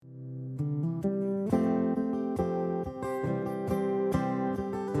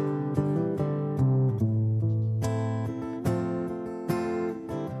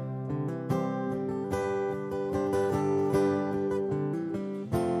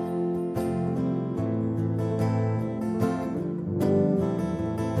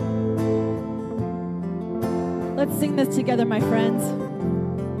Let's sing this together, my friends.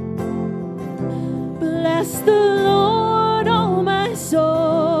 Bless the Lord, oh my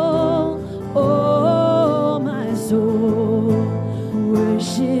soul, oh my soul.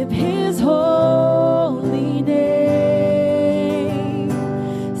 Worship his holy name.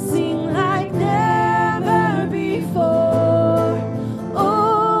 Sing like never before,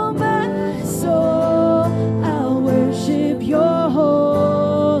 oh my soul. I'll worship your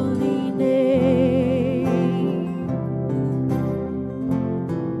holy name.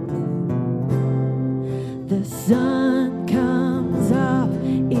 The sun comes up,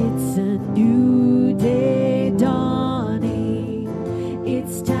 it's a new day dawning.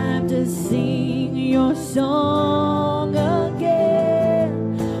 It's time to sing your song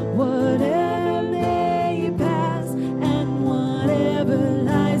again. Whatever may pass and whatever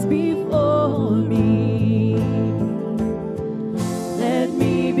lies before me, let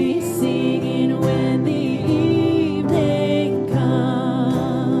me be singing when the evening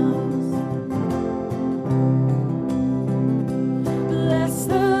comes. Bless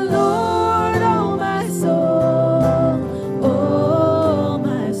the Lord, oh my soul, oh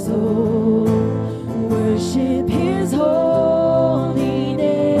my soul. Worship his holy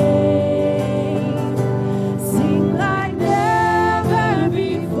name. Sing like never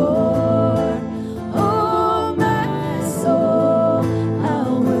before, oh my soul.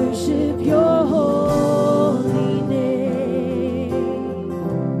 I'll worship your holy name.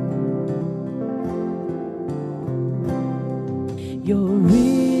 You're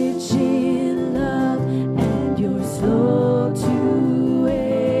rich in love and you're slow to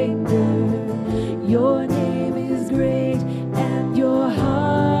anger. Your name is great and your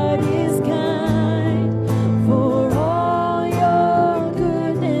heart is kind. For all your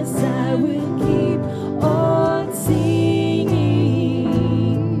goodness I will keep on singing.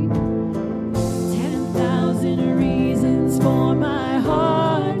 10,000 reasons for my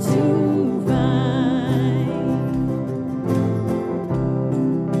heart to find.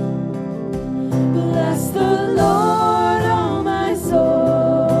 Bless the Lord, oh my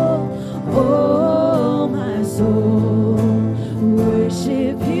soul, oh my soul.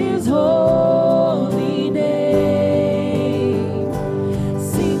 Worship his holy name.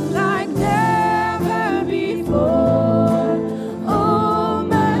 Sing like never before, oh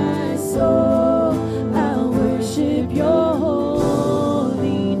my soul. I'll worship your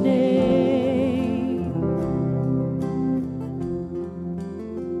holy name.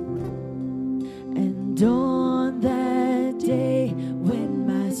 And on that day when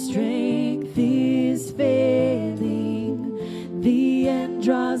my strength is failing, the end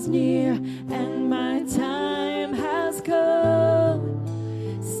draws near and my time has come,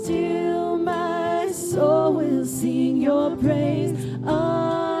 still my soul will sing your praise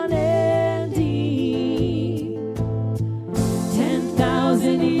unending.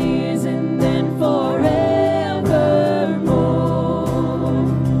 10,000 years and then forevermore.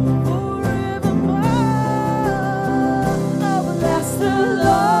 Oh, bless the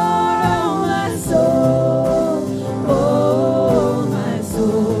Lord, oh my soul, oh my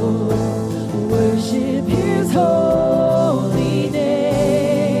soul. Worship his holy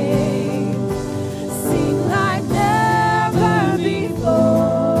name. Sing like never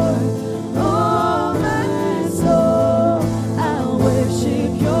before, oh my soul. I'll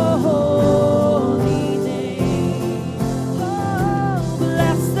worship your holy name. Oh,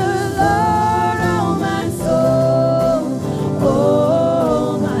 bless the Lord, oh my soul,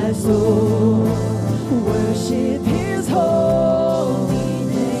 oh my soul. Worship his holy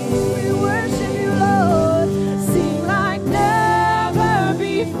name. We worship you, Lord. Sing like never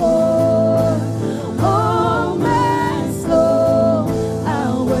before, oh my soul.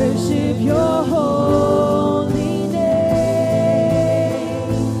 I'll worship your holy name.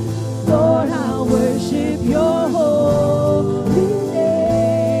 Lord, I'll worship your holy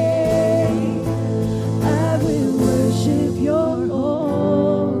name. I will worship your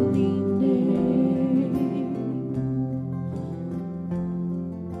holy name.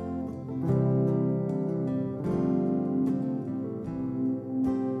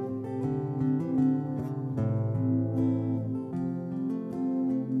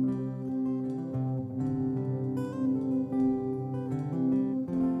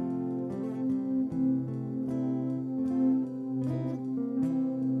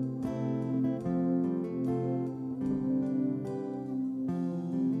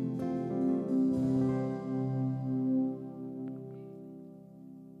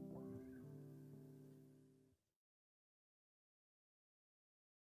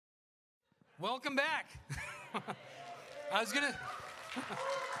 Welcome back. I was gonna.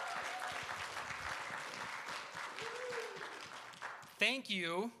 Thank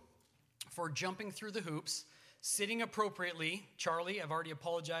you for jumping through the hoops, sitting appropriately. Charlie, I've already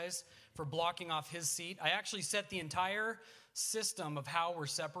apologized for blocking off his seat. I actually set the entire system of how we're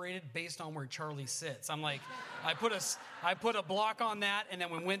separated based on where Charlie sits. I'm like, I put a block on that, and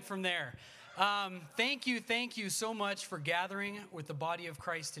then we went from there. Thank you so much for gathering with the body of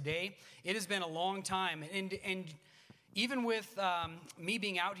Christ today. It has been a long time, and even with me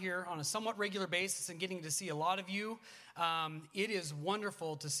being out here on a somewhat regular basis and getting to see a lot of you, it is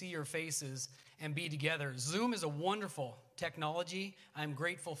wonderful to see your faces and be together. Zoom is a wonderful technology. I'm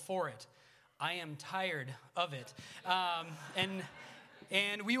grateful for it. I am tired of it.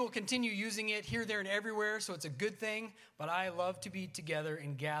 And we will continue using it here, there, and everywhere, so it's a good thing. But I love to be together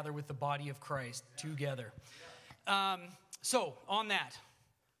and gather with the body of Christ together. So on that,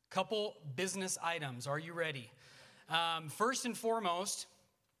 couple business items. Are you ready? First and foremost,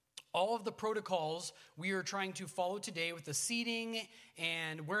 all of the protocols we are trying to follow today with the seating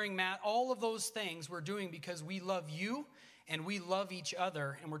and wearing mask, all of those things we're doing because we love you and we love each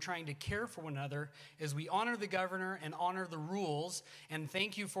other, and we're trying to care for one another as we honor the governor and honor the rules. And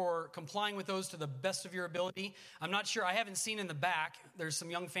thank you for complying with those to the best of your ability. I'm not sure, I haven't seen in the back. There's some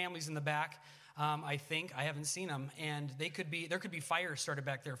young families in the back. I think I haven't seen them, and there could be fires started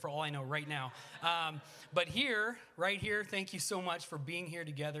back there for all I know right now. But right here, thank you so much for being here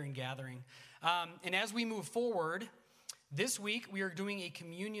together and gathering. And as we move forward, this week we are doing a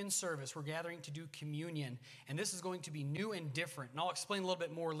communion service. We're gathering to do communion, and this is going to be new and different. And I'll explain a little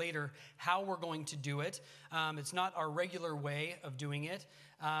bit more later how we're going to do it. It's not our regular way of doing it,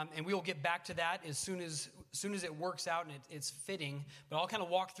 and we will get back to that as soon as it works out and it's fitting. But I'll kind of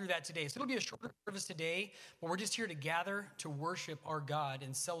walk through that today. So it'll be a shorter service today, but we're just here to gather to worship our God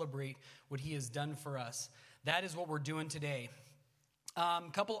and celebrate what He has done for us. That is what we're doing today.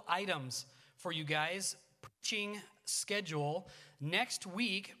 Couple items for you guys. Preaching schedule. Next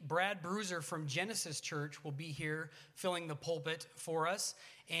week, Brad Bruiser from Genesis Church will be here filling the pulpit for us,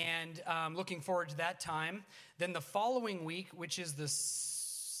 and looking forward to that time. Then the following week, which is the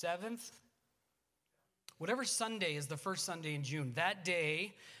 7th, whatever Sunday is the first Sunday in June, that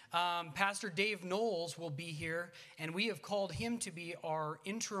day, Pastor Dave Knowles will be here, and we have called him to be our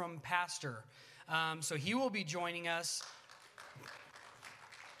interim pastor. So he will be joining us.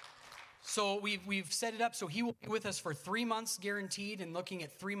 So we've set it up so he will be with us for 3 months guaranteed, and looking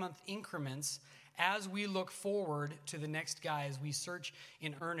at 3-month increments as we look forward to the next guy, as we search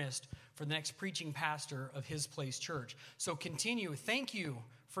in earnest for the next preaching pastor of His Place Church. So continue. Thank you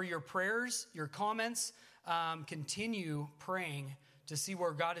for your prayers, your comments. Continue praying to see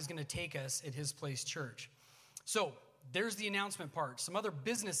where God is going to take us at His Place Church. So there's the announcement part. Some other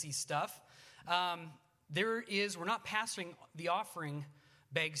businessy stuff. We're not passing the offering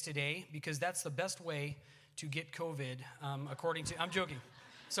bags today because that's the best way to get COVID, according to, I'm joking.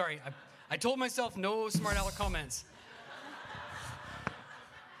 Sorry, I told myself no smart aleck comments.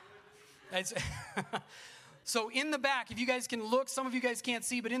 So in the back, if you guys can look, some of you guys can't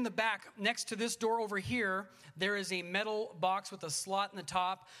see, but in the back, next to this door over here, there is a metal box with a slot in the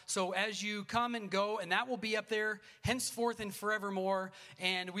top. So as you come and go, and that will be up there henceforth and forevermore.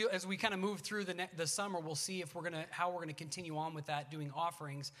 And as we kind of move through the summer, we'll see if how we're gonna continue on with that, doing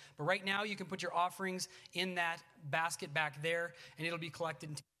offerings. But right now, you can put your offerings in that basket back there, and it'll be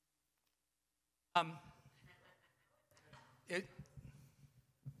collected.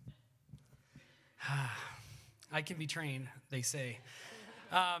 I can be trained, they say.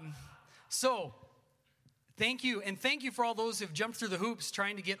 So, thank you. And thank you for all those who've jumped through the hoops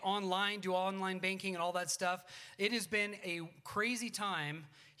trying to get online, do online banking and all that stuff. It has been a crazy time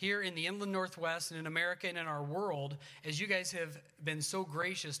here in the Inland Northwest and in America and in our world, as you guys have been so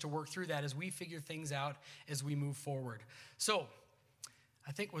gracious to work through that as we figure things out as we move forward. So,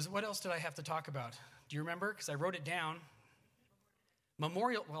 I think, what else did I have to talk about? Do you remember? Because I wrote it down.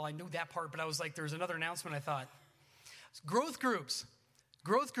 Memorial, well, I knew that part, but I was like, there's another announcement I thought. Growth groups.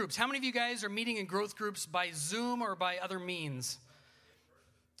 Growth groups. How many of you guys are meeting in growth groups by Zoom or by other means?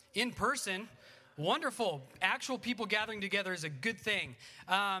 In person. Wonderful. Actual people gathering together is a good thing.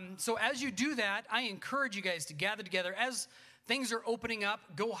 So as you do that, I encourage you guys to gather together. As things are opening up,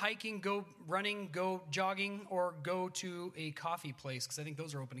 go hiking, go running, go jogging, or go to a coffee place, because I think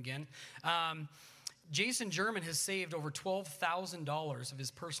those are open again. Jason German has saved over $12,000 of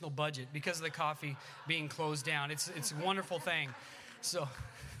his personal budget because of the coffee being closed down. It's a wonderful thing.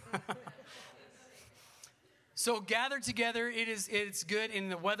 So gather together. It's good,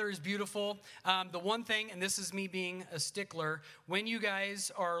 and the weather is beautiful. The one thing, and this is me being a stickler, when you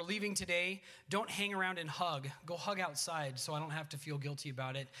guys are leaving today, don't hang around and hug. Go hug outside so I don't have to feel guilty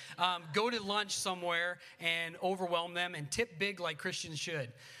about it. Go to lunch somewhere and overwhelm them and tip big like Christians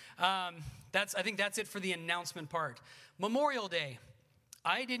should. I think that's it for the announcement part. Memorial Day.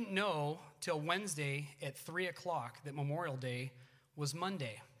 I didn't know till Wednesday at 3 o'clock that Memorial Day was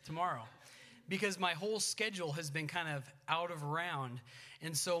Monday, tomorrow, because my whole schedule has been kind of out of round.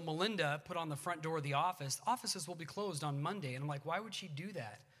 And so Melinda put on the front door of the offices will be closed on Monday. And I'm like, why would she do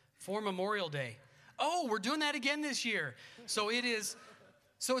that? For Memorial Day. Oh, we're doing that again this year. So it's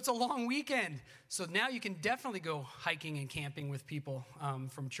a long weekend. So now you can definitely go hiking and camping with people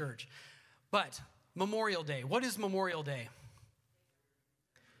from church. But Memorial Day, what is Memorial Day?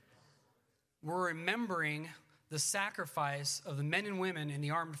 We're remembering the sacrifice of the men and women in the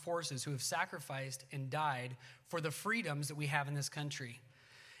armed forces who have sacrificed and died for the freedoms that we have in this country.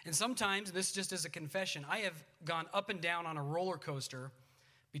 And sometimes, this just as a confession, I have gone up and down on a roller coaster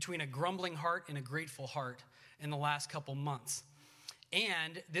between a grumbling heart and a grateful heart in the last couple months.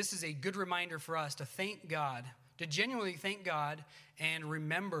 And this is a good reminder for us to thank God, to genuinely thank God and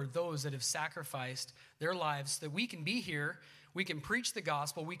remember those that have sacrificed their lives so that we can be here. We can preach the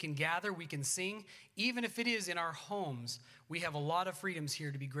gospel, we can gather, we can sing. Even if it is in our homes, we have a lot of freedoms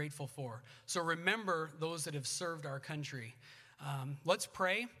here to be grateful for. So remember those that have served our country. Let's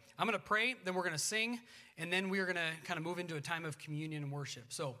pray. I'm going to pray, then we're going to sing, and then we're going to kind of move into a time of communion and worship.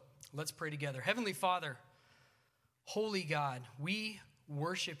 So let's pray together. Heavenly Father, holy God, we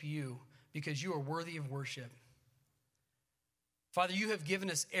worship you because you are worthy of worship. Father, you have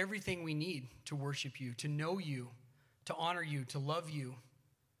given us everything we need to worship you, to know you, to honor you, to love you.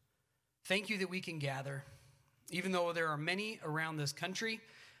 Thank you that we can gather, even though there are many around this country,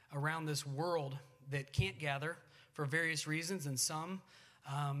 around this world that can't gather for various reasons, and some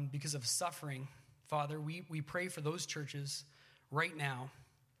because of suffering. Father, we pray for those churches right now.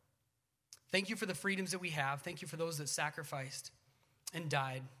 Thank you for the freedoms that we have. Thank you for those that sacrificed and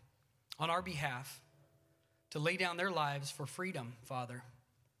died on our behalf to lay down their lives for freedom, Father.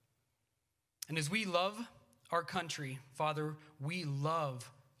 And as we love our country, Father, we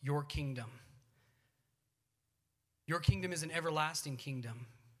love your kingdom. Your kingdom is an everlasting kingdom.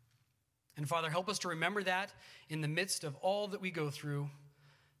 And Father, help us to remember that in the midst of all that we go through.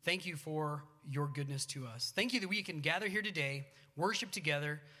 Thank you for your goodness to us. Thank you that we can gather here today, worship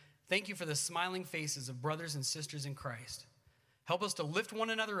together. Thank you for the smiling faces of brothers and sisters in Christ. Help us to lift one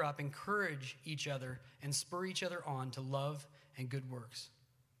another up, encourage each other, and spur each other on to love and good works.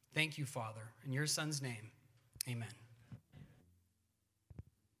 Thank you, Father. In your Son's name, amen.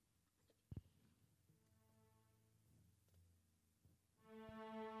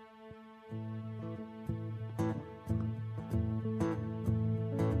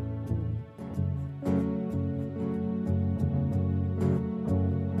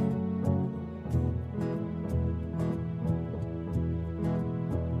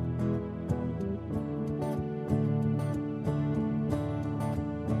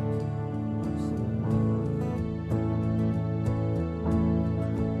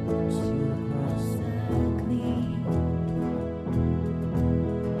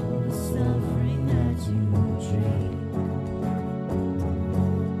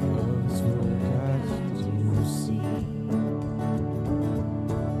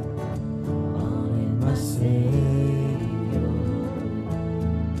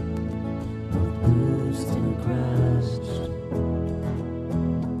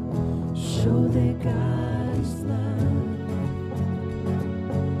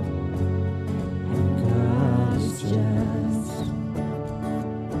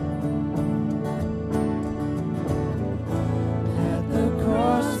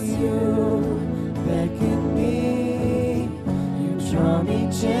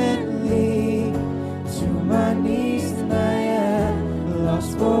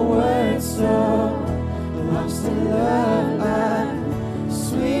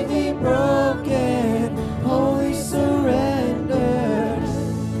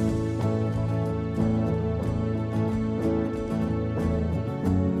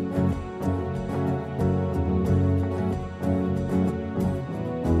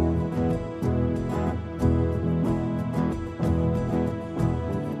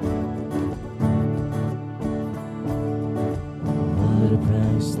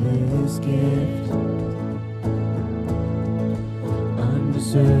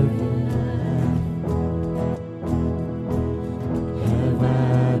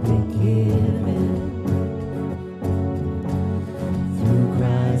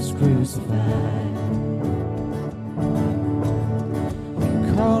 Crucified,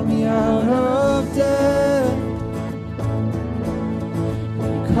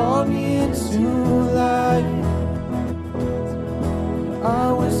 called me into life.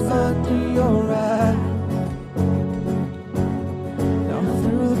 I was under your wrath. Now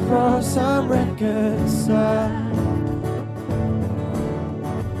through the cross I'm reconciled.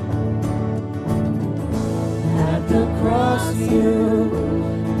 At the cross you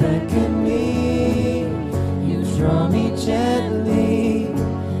beckon me, you draw me gently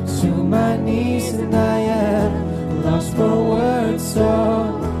to my knees, and I am lost for words, so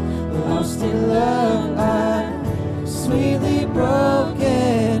lost in love. I'm sweetly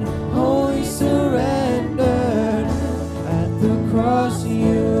broken, wholly surrendered. At the cross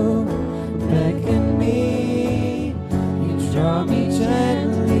you beckon me, you draw me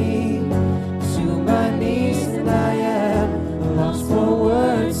gently to my knees, and I am lost for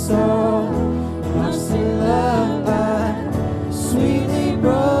words, so lost in love. I'm sweetly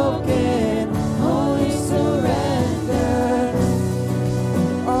broken, wholly surrendered.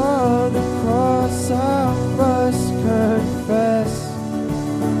 On the cross I must confess,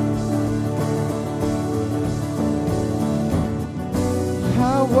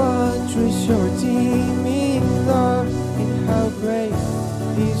 how wondrous your redeeming love, and how great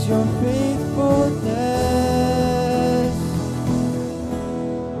is your faithfulness.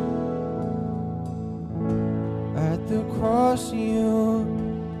 At the cross you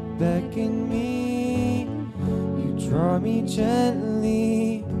beckon me, you draw me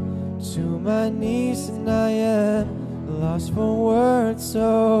gently to my knees, and I am lost for words,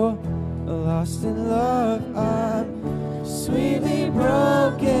 so lost in love. I'm sweetly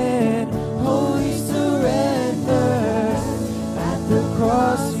broken, wholly surrendered. At the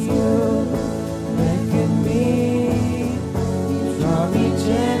cross you beckon me, you draw me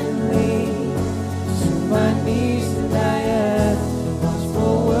gently to my knees, and I am lost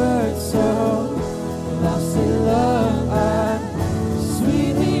for words, so lost in love. I'm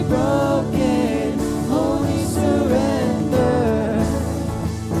sweetly broken, wholly surrendered.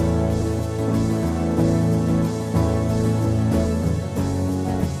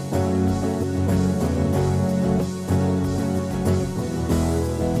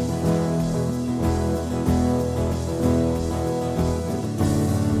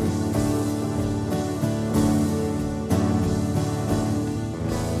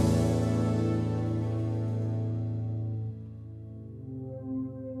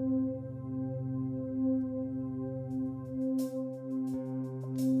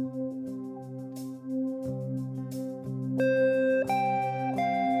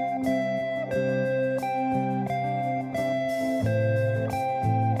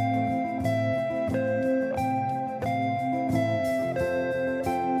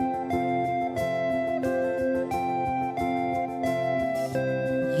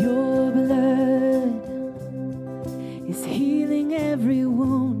 Your blood is healing every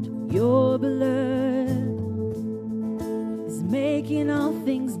wound. Your blood is making all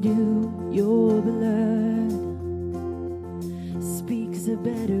things new. Your blood speaks a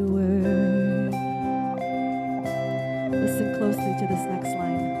better word. Listen closely to this next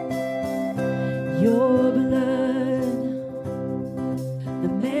line. Your blood, the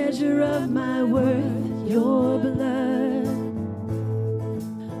measure of my worth. Your blood,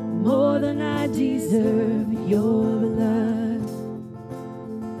 more than I deserve. Your blood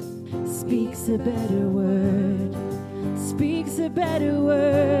speaks a better word, speaks a better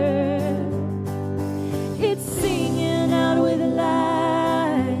word. It's singing out with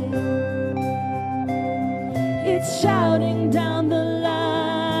life, it's shouting down the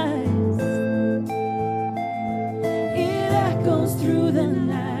lies, it echoes through the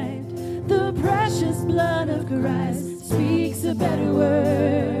night. The precious blood of Christ speaks a better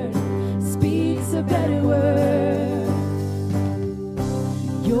word, speaks a better word.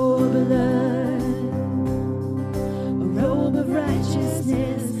 Your blood, a robe of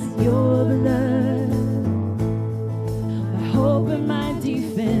righteousness. Your blood, my hope and my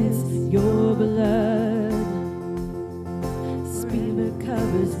defense. Your blood, spirit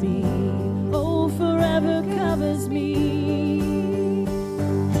covers me, oh, forever covers me.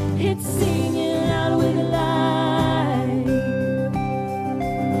 It's singing out with life,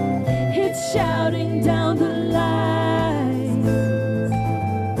 it's shouting down the lies,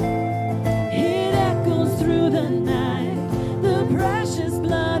 it echoes through the night. The precious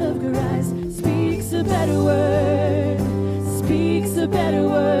blood of Christ speaks a better word, speaks a better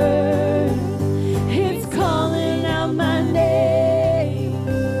word. It's calling out my name,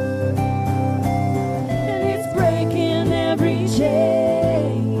 and it's breaking every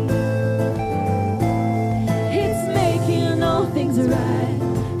chain. It's making all things right.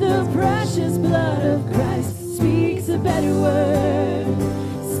 The precious blood of Christ speaks a better word,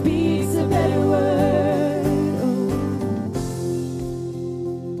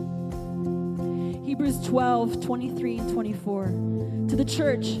 23 and 24. To the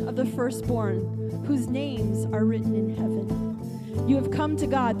church of the firstborn, whose names are written in heaven. You have come to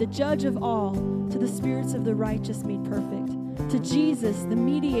God, the judge of all, to the spirits of the righteous made perfect, to Jesus, the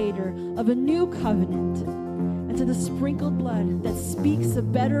mediator of a new covenant, and to the sprinkled blood that speaks a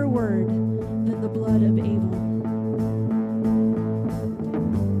better word than the blood of Abel.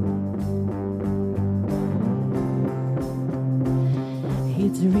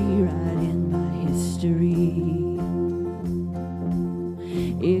 It's rewriting my history.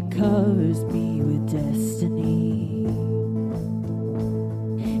 It covers me with destiny.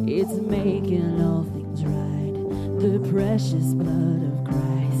 It's making all things right. The precious blood of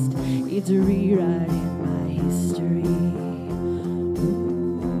Christ. It's rewriting my history.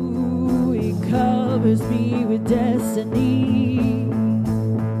 Ooh, it covers me with destiny.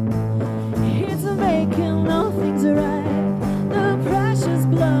 It's making all things right. The precious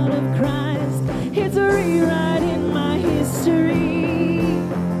blood of Christ. It's rewriting my history.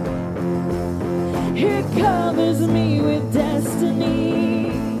 It covers me with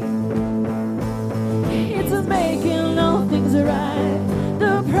destiny. It's making all things right.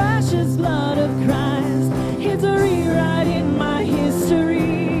 The precious blood of Christ. It's rewriting my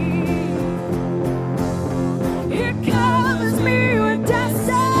history. It covers me with destiny.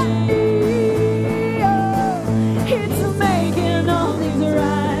 Oh, it's making all things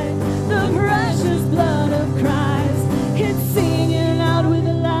right. The precious blood of Christ. It's singing out with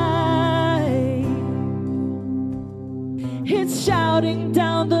life. It's shouting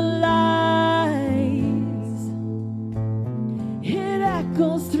down the lies. It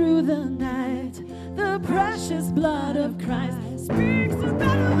echoes through the night. The precious blood of Christ speaks a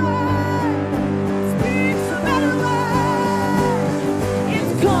better word. Speaks a better word.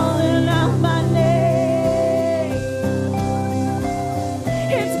 It's calling out my name.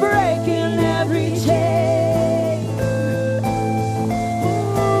 It's breaking every chain.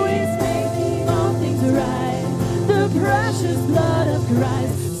 Ooh, it's making all things right. The precious blood of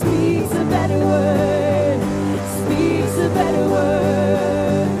Christ speaks a better word. Speaks a better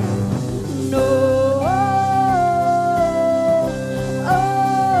word. No.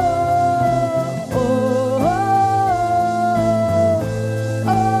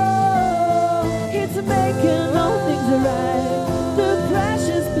 It's making all things right. The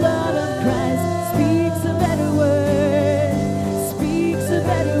precious blood of Christ speaks a better word. Speaks a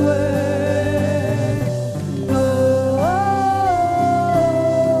better word.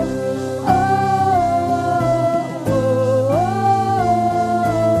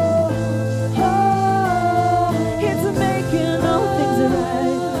 Oh, it's making all things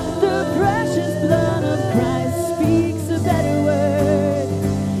right. The precious blood of Christ speaks a better word.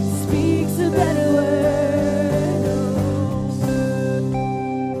 Speaks a better word.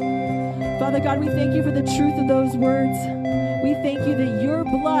 Father God, we thank you for the truth of those words. We thank you that your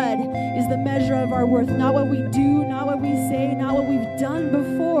blood is the measure of our worth, not what we do, not what we say, not what we've done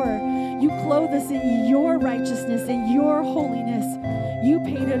before. You clothe us in your righteousness, in your holiness. You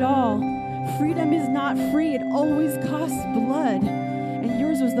paid it all. Freedom is not free. It always costs blood. And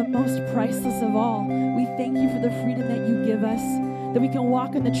yours was the most priceless of all. We thank you for the freedom that you give us, that we can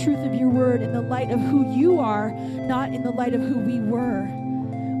walk in the truth of your word in the light of who you are, not in the light of who we were.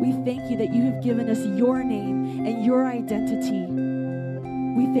 We thank you that you have given us your name and your identity.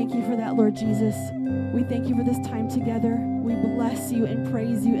 We thank you for that, Lord Jesus. We thank you for this time together. We bless you and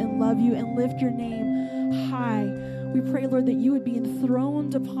praise you and love you and lift your name high. We pray, Lord, that you would be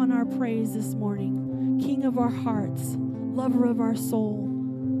enthroned upon our praise this morning. King of our hearts, lover of our soul.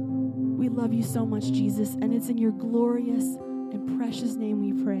 We love you so much, Jesus, and it's in your glorious and precious name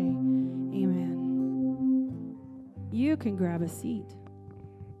we pray. Amen. You can grab a seat.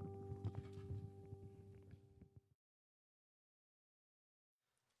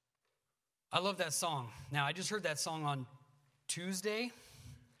 I love that song. Now, I just heard that song on Tuesday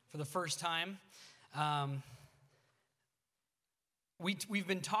for the first time. We've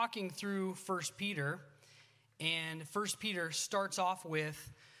been talking through 1 Peter, and 1 Peter starts off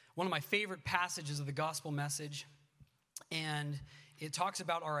with one of my favorite passages of the gospel message, and it talks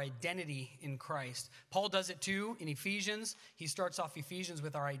about our identity in Christ. Paul does it too in Ephesians. He starts off Ephesians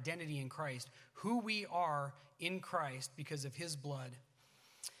with our identity in Christ, who we are in Christ because of his blood.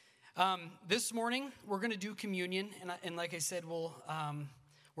 This morning, we're going to do communion, and like I said, we'll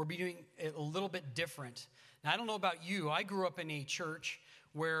be doing it a little bit different. Now, I don't know about you. I grew up in a church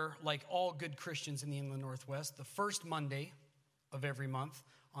where, like all good Christians in the Inland Northwest, the first Monday of every month,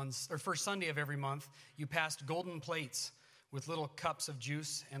 first Sunday of every month, you passed golden plates with little cups of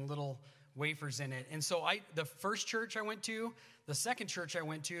juice and little wafers in it. And so the first church I went to, the second church I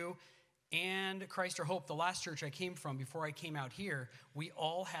went to, and Christ Our Hope, the last church I came from before I came out here, we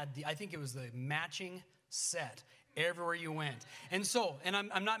all had I think it was the matching set everywhere you went. And so, and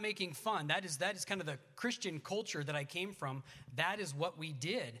I'm not making fun. That is kind of the Christian culture that I came from. That is what we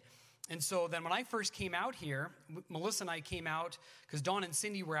did. And so then when I first came out here, Melissa and I came out, because Dawn and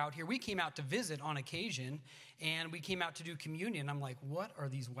Cindy were out here. We came out to visit on occasion, and we came out to do communion. I'm like, what are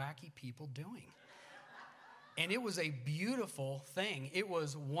these wacky people doing? And it was a beautiful thing. It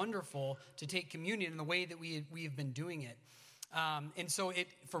was wonderful to take communion in the way that we have been doing it. And so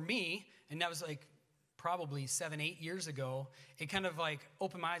for me, and that was like probably 7-8 years ago, it kind of like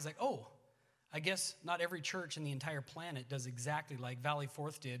opened my eyes like, oh, I guess not every church in the entire planet does exactly like Valley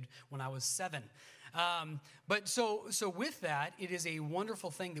Forth did when I was 7. But so with that, it is a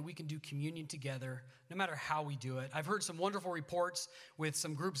wonderful thing that we can do communion together, no matter how we do it. I've heard some wonderful reports with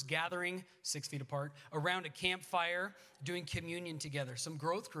some groups gathering 6 feet apart around a campfire, doing communion together, some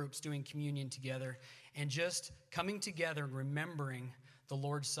growth groups doing communion together, and just coming together and remembering the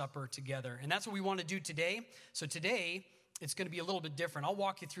Lord's Supper together. And that's what we want to do today. So today, it's going to be a little bit different. I'll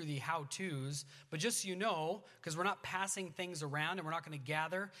walk you through the how-tos, but just so you know, because we're not passing things around and we're not going to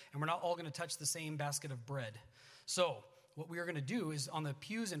gather and we're not all going to touch the same basket of bread. So what we are going to do is on the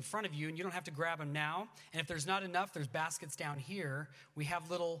pews in front of you, and you don't have to grab them now, and if there's not enough, there's baskets down here. We have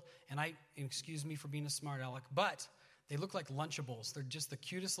little, and excuse me for being a smart aleck, but they look like Lunchables. They're just the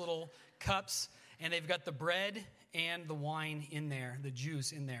cutest little cups, and they've got the bread and the wine in there, the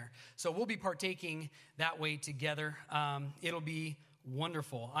juice in there. So we'll be partaking that way together. It'll be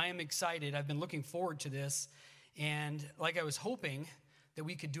wonderful. I am excited. I've been looking forward to this. And like I was hoping that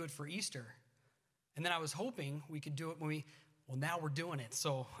we could do it for Easter. And then I was hoping we could do it now we're doing it.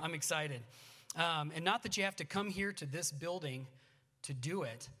 So I'm excited. And not that you have to come here to this building to do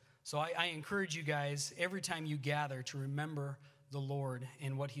it. So I encourage you guys, every time you gather, to remember the Lord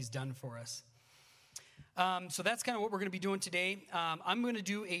and what he's done for us. So that's kind of what we're going to be doing today. I'm going to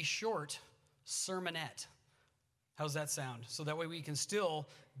do a short sermonette. How's that sound? So that way we can still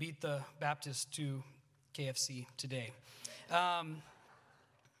beat the Baptists to KFC today. I'm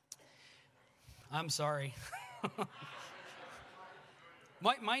sorry.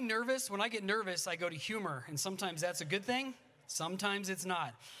 When I get nervous, I go to humor. And sometimes that's a good thing. Sometimes it's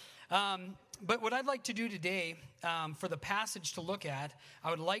not. But what I'd like to do today, for the passage to look at, I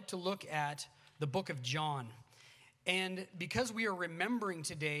would like to look at the book of John. And because we are remembering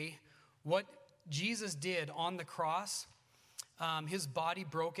today what Jesus did on the cross, his body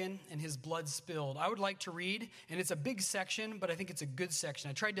broken and his blood spilled, I would like to read, and it's a big section, but I think it's a good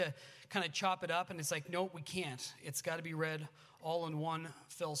section. I tried to kind of chop it up, and it's like, no, we can't. It's got to be read all in one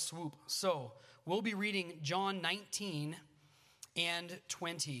fell swoop. So we'll be reading John 19 and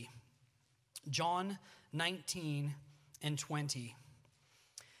 20. John 19 and 20.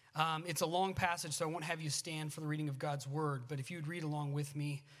 It's a long passage, so I won't have you stand for the reading of God's word, but if you'd read along with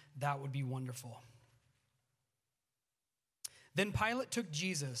me, that would be wonderful. Then Pilate took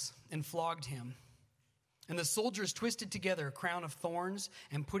Jesus and flogged him, and the soldiers twisted together a crown of thorns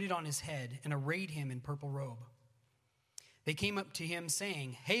and put it on his head and arrayed him in purple robe. They came up to him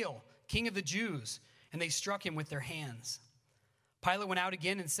saying, "Hail, King of the Jews!" And they struck him with their hands. Pilate went out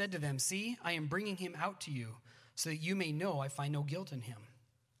again and said to them, "See, I am bringing him out to you, so that you may know I find no guilt in him."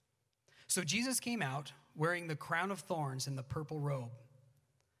 So Jesus came out, wearing the crown of thorns and the purple robe.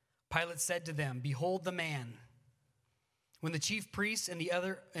 Pilate said to them, "Behold the man." When the chief priests and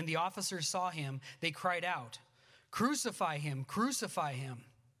the officers saw him, they cried out, "Crucify him, crucify him."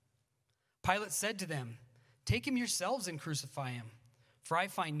 Pilate said to them, "Take him yourselves and crucify him, for I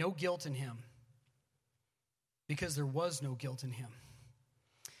find no guilt in him." Because there was no guilt in him.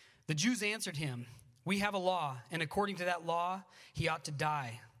 The Jews answered him, "We have a law, and according to that law, he ought to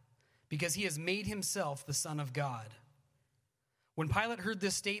die, because he has made himself the Son of God." When Pilate heard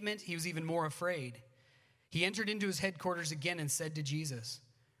this statement, he was even more afraid. He entered into his headquarters again and said to Jesus,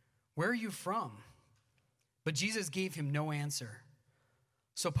 "Where are you from?" But Jesus gave him no answer.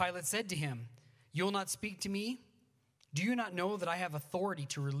 So Pilate said to him, "You will not speak to me? Do you not know that I have authority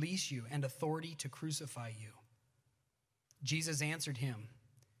to release you and authority to crucify you?" Jesus answered him,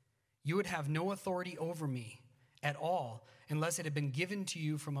 "You would have no authority over me at all unless it had been given to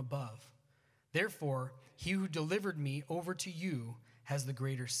you from above. Therefore, he who delivered me over to you has the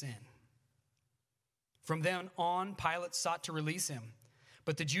greater sin." From then on, Pilate sought to release him.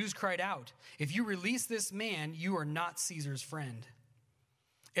 But the Jews cried out, "If you release this man, you are not Caesar's friend.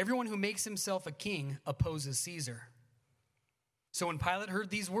 Everyone who makes himself a king opposes Caesar." So when Pilate heard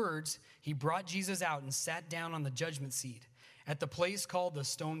these words, he brought Jesus out and sat down on the judgment seat at the place called the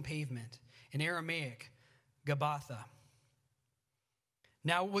Stone Pavement, in Aramaic, Gabbatha.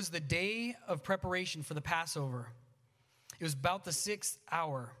 Now it was the day of preparation for the Passover. It was about the 6th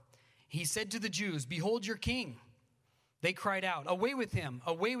hour. He said to the Jews, "Behold your king." They cried out, away with him,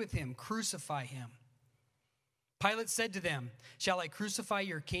 crucify him." Pilate said to them, "Shall I crucify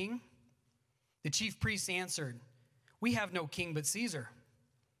your king?" The chief priests answered, "We have no king but Caesar."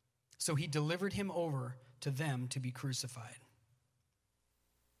 So he delivered him over to them to be crucified.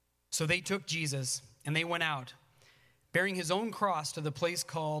 So they took Jesus, and they went out, bearing his own cross to the place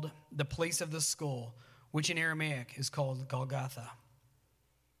called the place of the skull, which in Aramaic is called Golgotha.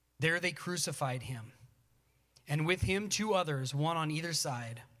 There they crucified him, and with him 2 others, one on either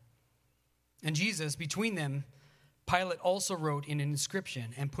side. And Jesus, between them, Pilate also wrote in an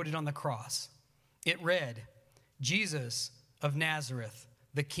inscription and put it on the cross. It read, "Jesus of Nazareth,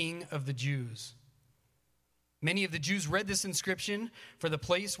 the King of the Jews." Many of the Jews read this inscription, for the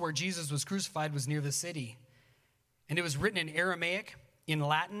place where Jesus was crucified was near the city. And it was written in Aramaic, in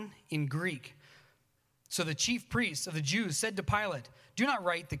Latin, in Greek. So the chief priests of the Jews said to Pilate, "Do not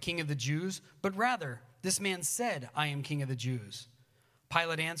write the King of the Jews, but rather, this man said, 'I am King of the Jews.'"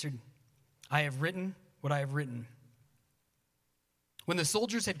 Pilate answered, "I have written what I have written." When the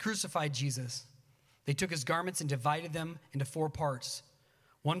soldiers had crucified Jesus, they took his garments and divided them into 4 parts,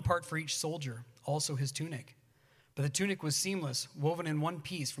 1 part for each soldier, also his tunic. But the tunic was seamless, woven in one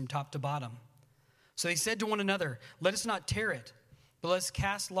piece from top to bottom. So they said to one another, "Let us not tear it, but let us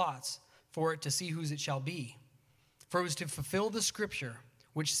cast lots for it to see whose it shall be." For it was to fulfill the scripture,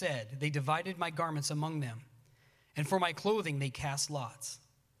 which said, "They divided my garments among them, and for my clothing they cast lots."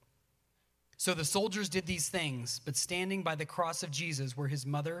 So the soldiers did these things, but standing by the cross of Jesus were his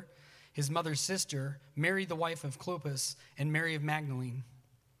mother's sister, Mary the wife of Clopas, and Mary of Magdalene.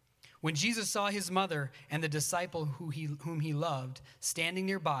 When Jesus saw his mother and the disciple whom he loved standing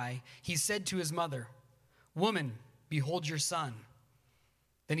nearby, he said to his mother, "Woman, behold your son."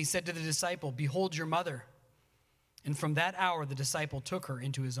 Then he said to the disciple, "Behold your mother." And from that hour the disciple took her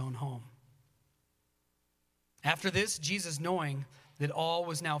into his own home. After this, Jesus, knowing that all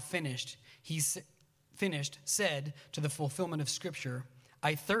was now finished, said to the fulfillment of Scripture,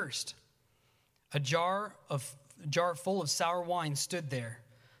 "I thirst." A jar full of sour wine stood there.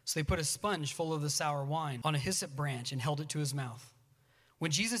 So they put a sponge full of the sour wine on a hyssop branch and held it to his mouth.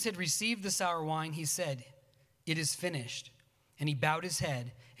 When Jesus had received the sour wine, he said, "It is finished." And he bowed his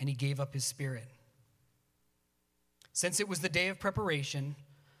head and he gave up his spirit. Since it was the day of preparation,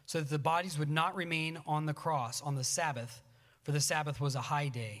 so that the bodies would not remain on the cross on the Sabbath, for the Sabbath was a high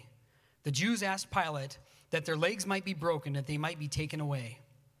day, the Jews asked Pilate that their legs might be broken, that they might be taken away.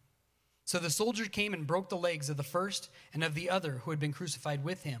 So the soldiers came and broke the legs of the first and of the other who had been crucified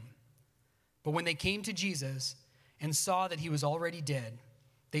with him. But when they came to Jesus and saw that he was already dead,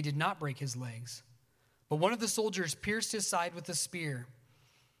 they did not break his legs. But one of the soldiers pierced his side with a spear,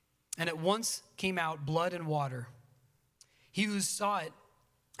 and at once came out blood and water. He who saw it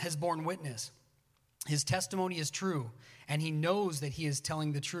has borne witness. His testimony is true, and he knows that he is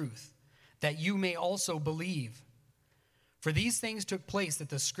telling the truth, that you may also believe. For these things took place that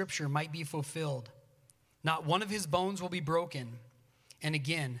the scripture might be fulfilled. Not one of his bones will be broken. And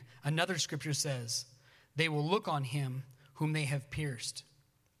again, another scripture says, "They will look on him whom they have pierced."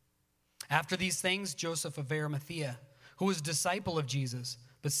 After these things, Joseph of Arimathea, who was a disciple of Jesus,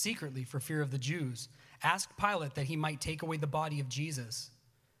 but secretly for fear of the Jews, asked Pilate that he might take away the body of Jesus.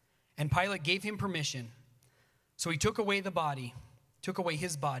 And Pilate gave him permission. So he took away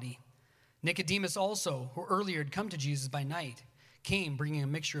his body. Nicodemus also, who earlier had come to Jesus by night, came bringing a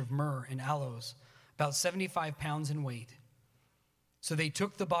mixture of myrrh and aloes, about 75 pounds in weight. So they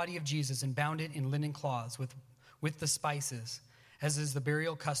took the body of Jesus and bound it in linen cloths with the spices, as is the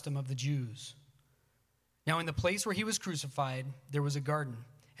burial custom of the Jews. Now in the place where he was crucified, there was a garden,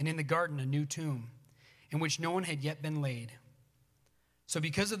 and in the garden a new tomb, in which no one had yet been laid. So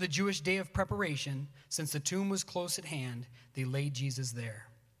because of the Jewish day of preparation, since the tomb was close at hand, they laid Jesus there.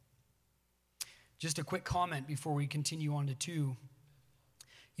 Just a quick comment before we continue on to 2.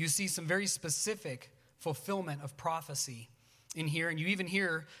 You see some very specific fulfillment of prophecy in here, and you even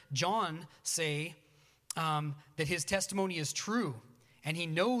hear John say that his testimony is true, and he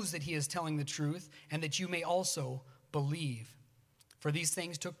knows that he is telling the truth, and that you may also believe. For these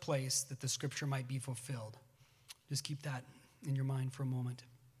things took place that the scripture might be fulfilled. Just keep that in your mind for a moment.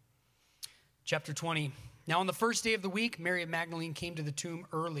 Chapter 20. Now on the first day of the week, Mary of Magdalene came to the tomb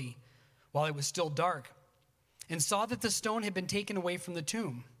early, while it was still dark, and saw that the stone had been taken away from the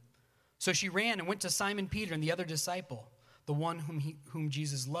tomb. So she ran and went to Simon Peter and the other disciple, the one whom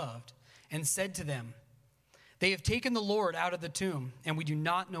Jesus loved, and said to them, "They have taken the Lord out of the tomb, and we do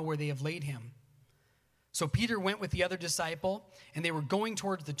not know where they have laid him." So Peter went with the other disciple, and they were going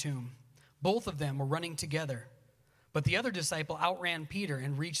towards the tomb. Both of them were running together. But the other disciple outran Peter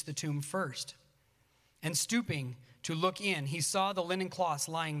and reached the tomb first. And stooping to look in, he saw the linen cloths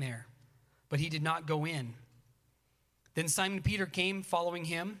lying there, but he did not go in. Then Simon Peter came following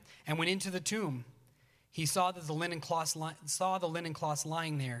him and went into the tomb. He saw the linen cloths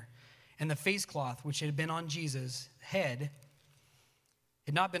lying there, and the face cloth which had been on Jesus' head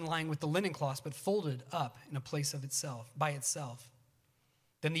had not been lying with the linen cloths, but folded up in a place of itself, by itself.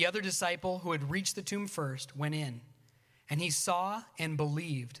 Then the other disciple who had reached the tomb first went in, and he saw and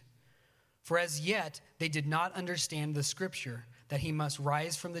believed. For as yet they did not understand the scripture that he must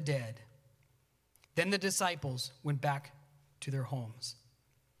rise from the dead. Then the disciples went back to their homes.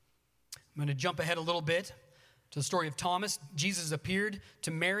 I'm going to jump ahead a little bit to the story of Thomas. Jesus appeared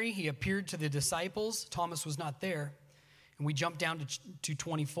to Mary. He appeared to the disciples. Thomas was not there. And we jump down to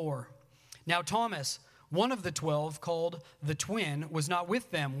 24. Now Thomas, one of the 12, called the twin, was not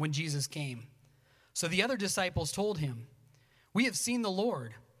with them when Jesus came. So the other disciples told him, "We have seen the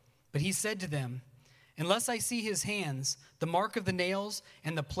Lord." But he said to them, "Unless I see his hands, the mark of the nails,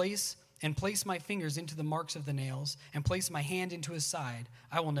 and place my fingers into the marks of the nails, and place my hand into his side,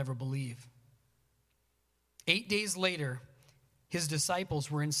 I will never believe." 8 days later, his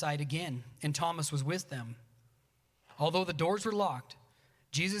disciples were inside again, and Thomas was with them. Although the doors were locked,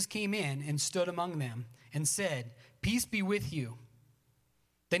 Jesus came in and stood among them and said, "Peace be with you."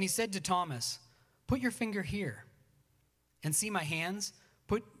 Then he said to Thomas, "Put your finger here and see my hands.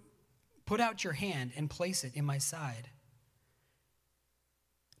 Put out your hand and place it in my side.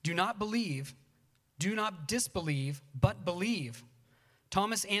 Do not disbelieve, but believe."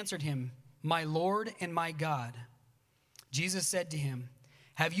 Thomas answered him, "My Lord and my God." Jesus said to him,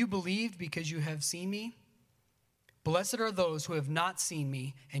 "Have you believed because you have seen me? Blessed are those who have not seen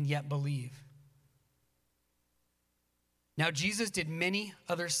me and yet believe." Now Jesus did many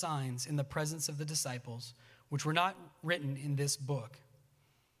other signs in the presence of the disciples, which were not written in this book.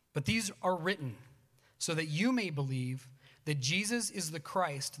 But these are written so that you may believe that Jesus is the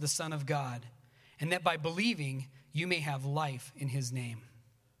Christ, the Son of God, and that by believing you may have life in his name.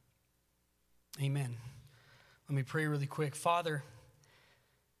 Amen. Let me pray really quick. Father,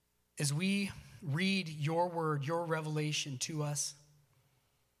 as we read your word, your revelation to us,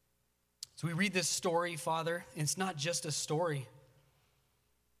 as we read this story, Father, it's not just a story.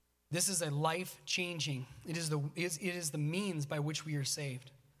 This is a life-changing. It is the means by which we are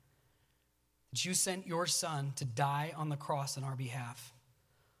saved. That you sent your Son to die on the cross on our behalf.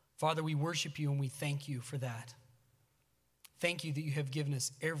 Father, we worship you and we thank you for that. Thank you that you have given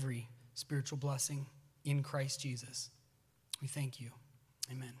us every spiritual blessing in Christ Jesus. We thank you.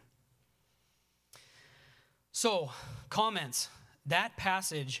 Amen. So, comments. That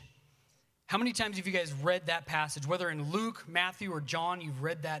passage, how many times have you guys read that passage? Whether in Luke, Matthew, or John, you've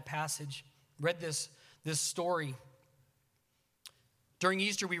read that passage, read this story. During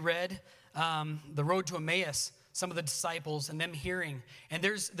Easter, we read the road to Emmaus, some of the disciples and them hearing. And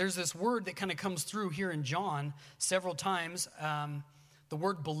there's this word that kind of comes through here in John several times, the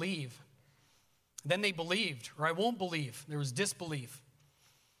word believe. Then they believed, or I won't believe. There was disbelief.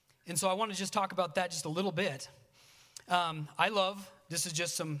 And so I want to just talk about that just a little bit. This is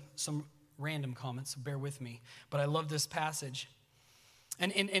just some random comments, so bear with me, but I love this passage.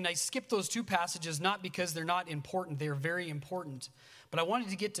 And I skipped those two passages not because they're not important, they're very important. But I wanted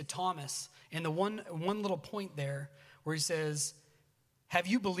to get to Thomas and the one little point there where he says, "Have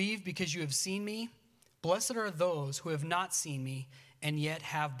you believed because you have seen me? Blessed are those who have not seen me and yet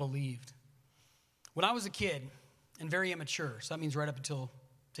have believed." When I was a kid and very immature, so that means right up until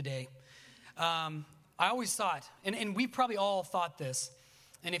today, I always thought, and we probably all thought this,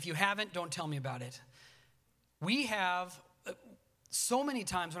 and if you haven't, don't tell me about it. We have, so many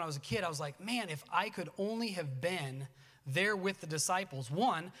times when I was a kid, I was like, man, if I could only have been there with the disciples.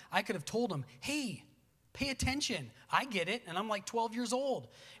 One, I could have told them, hey, pay attention. I get it, and I'm like 12 years old,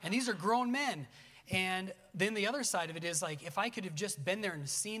 and these are grown men. And then the other side of it is like, if I could have just been there and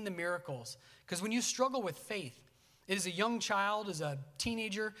seen the miracles. Because when you struggle with faith, as a young child, as a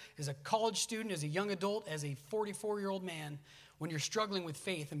teenager, as a college student, as a young adult, as a 44-year-old man, when you're struggling with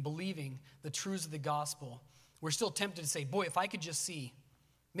faith and believing the truths of the gospel, we're still tempted to say, boy, if I could just see,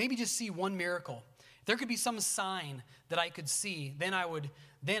 maybe just see one miracle. If there could be some sign that I could see, then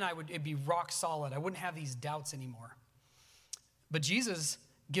it'd be rock solid. I wouldn't have these doubts anymore. But Jesus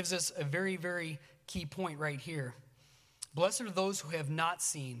gives us a very, very key point right here. Blessed are those who have not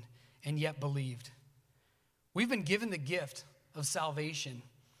seen and yet believed. We've been given the gift of salvation,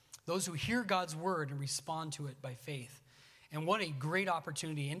 those who hear God's word and respond to it by faith. And what a great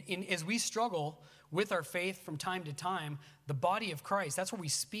opportunity. And as we struggle with our faith from time to time, the body of Christ, that's where we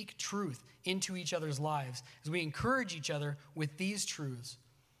speak truth into each other's lives, as we encourage each other with these truths.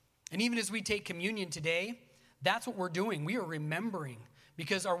 And even as we take communion today, that's what we're doing. We are remembering.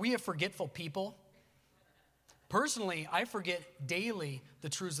 Because are we a forgetful people? Personally, I forget daily the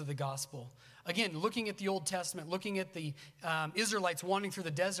truths of the gospel. Again, looking at the Old Testament, looking at the Israelites wandering through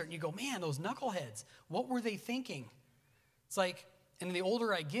the desert, and you go, man, those knuckleheads, what were they thinking? It's like, and the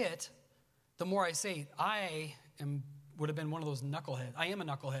older I get, the more I say, would have been one of those knuckleheads. I am a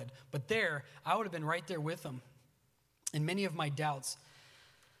knucklehead. But I would have been right there with them in many of my doubts.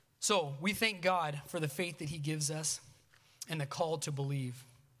 So we thank God for the faith that he gives us and the call to believe.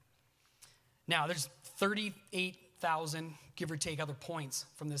 Now, there's 38,000, give or take, other points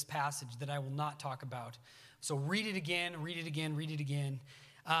from this passage that I will not talk about. So read it again, read it again, read it again.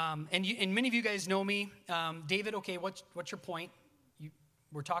 And many of you guys know me. David, okay, what's your point?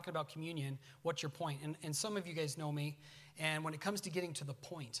 We're talking about communion. What's your point? And some of you guys know me. And when it comes to getting to the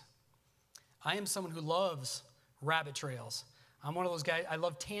point, I am someone who loves rabbit trails. I'm one of those guys. I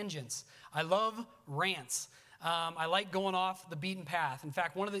love tangents. I love rants. I like going off the beaten path. In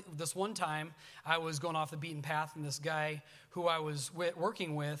fact, this one time, I was going off the beaten path, and this guy who I was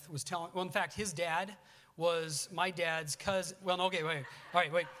working with was in fact, his dad was my dad's cousin. Well, no, okay, wait. All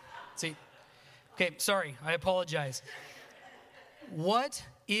right, wait. See. Okay, sorry. I apologize. What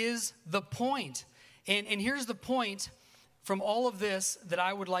is the point? And here's the point from all of this that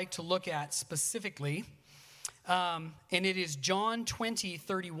I would like to look at specifically. And it is John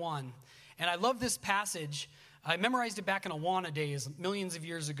 20:31. And I love this passage. I memorized it back in Awana days, millions of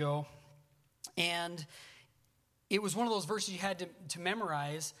years ago. And it was one of those verses you had to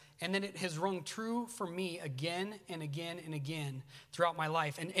memorize. And then it has rung true for me again and again and again throughout my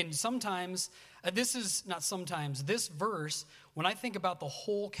life. And sometimes, this verse, when I think about the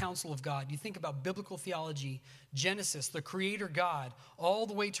whole counsel of God, you think about biblical theology, Genesis, the Creator God, all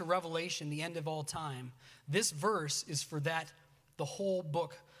the way to Revelation, the end of all time. This verse is for the whole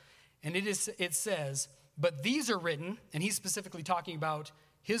book. And it says, but these are written, and he's specifically talking about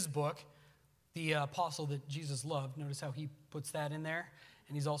his book, the apostle that Jesus loved. Notice how he puts that in there.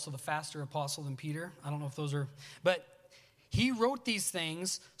 And he's also the faster apostle than Peter. I don't know if those are, but he wrote these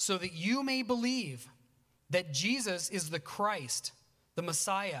things so that you may believe that Jesus is the Christ, the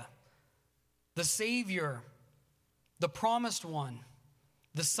Messiah, the Savior, the promised one,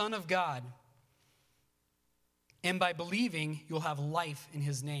 the Son of God. And by believing, you'll have life in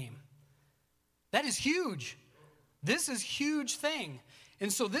his name. That is huge. This is a huge thing.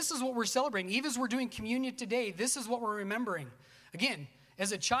 And so this is what we're celebrating. Even as we're doing communion today, this is what we're remembering. Again,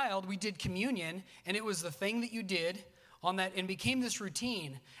 as a child, we did communion, and it was the thing that you did on that, and became this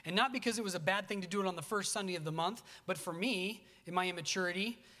routine. And not because it was a bad thing to do it on the first Sunday of the month, but for me, in my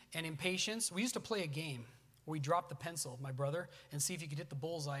immaturity and impatience, we used to play a game where we dropped the pencil, my brother, and see if you could hit the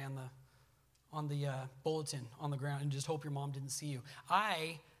bullseye on the bulletin on the ground, and just hope your mom didn't see you.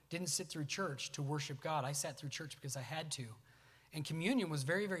 I didn't sit through church to worship God. I sat through church because I had to. And communion was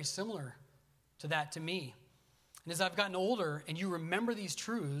very, very similar to that to me. And as I've gotten older and you remember these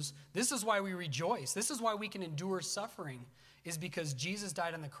truths, this is why we rejoice. This is why we can endure suffering, is because Jesus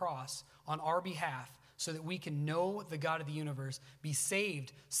died on the cross on our behalf so that we can know the God of the universe, be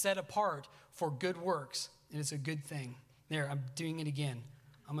saved, set apart for good works. And it's a good thing. There, I'm doing it again.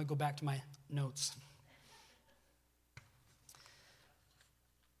 I'm going to go back to my notes.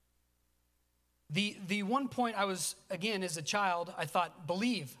 The one point I was, again, as a child, I thought,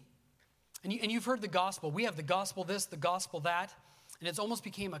 believe. And you've heard the gospel. We have the gospel this, the gospel that. And it's almost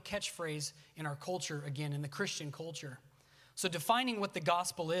became a catchphrase in our culture, again, in the Christian culture. So defining what the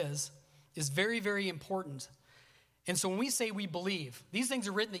gospel is very, very important. And so when we say we believe, these things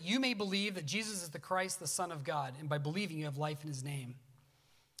are written that you may believe that Jesus is the Christ, the Son of God. And by believing, you have life in his name.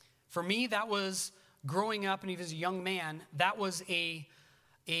 For me, that was growing up, and even as a young man, that was a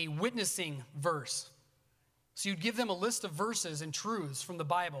witnessing verse. So you'd give them a list of verses and truths from the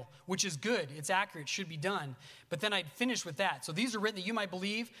Bible, which is good, it's accurate, should be done. But then I'd finish with that. So these are written that you might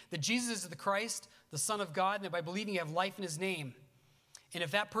believe that Jesus is the Christ, the Son of God, and that by believing you have life in his name. And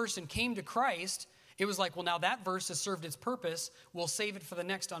if that person came to Christ, it was like, well, now that verse has served its purpose, we'll save it for the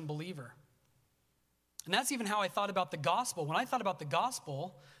next unbeliever. And that's even how I thought about the gospel. When I thought about the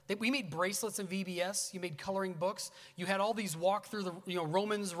gospel, that we made bracelets in VBS, you made coloring books, you had all these walk through the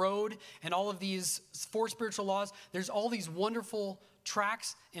Romans road and all of these 4 spiritual laws. There's all these wonderful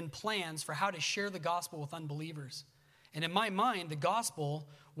tracks and plans for how to share the gospel with unbelievers. And in my mind, the gospel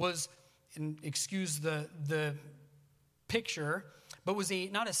was, and excuse the picture, but was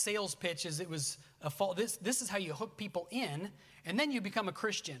not a sales pitch as it was This is how you hook people in, and then you become a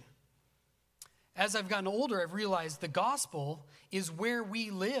Christian. As I've gotten older, I've realized the gospel is where we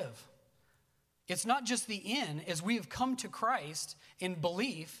live. It's not just the in. As we have come to Christ in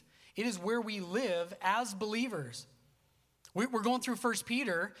belief, it is where we live as believers. We're going through 1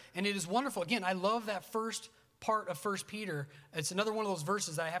 Peter, and it is wonderful. Again, I love that first part of 1 Peter. It's another one of those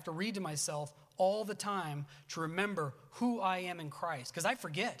verses that I have to read to myself all the time to remember who I am in Christ, because I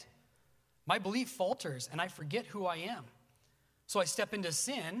forget. My belief falters, and I forget who I am. So I step into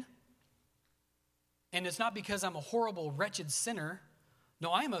sin, and it's not because I'm a horrible, wretched sinner. No,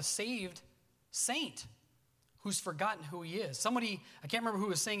 I am a saved saint who's forgotten who he is. Somebody, I can't remember who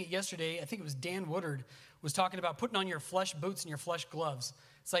was saying it yesterday, I think it was Dan Woodard, was talking about putting on your flesh boots and your flesh gloves.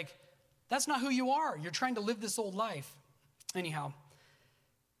 It's like, that's not who you are. You're trying to live this old life. Anyhow,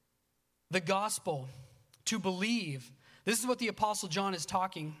 the gospel, to believe. This is what the Apostle John is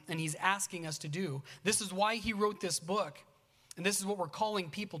talking, and he's asking us to do. This is why he wrote this book, and this is what we're calling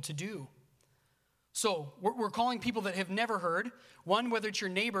people to do. So we're calling people that have never heard. One, whether it's your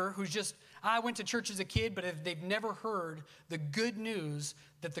neighbor who's just, I went to church as a kid, but if they've never heard the good news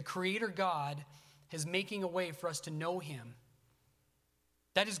that the Creator God is making a way for us to know him.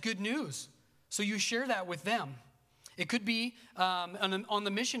 That is good news. So you share that with them. It could be on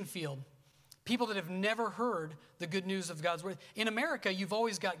the mission field. People that have never heard the good news of God's word. In America, you've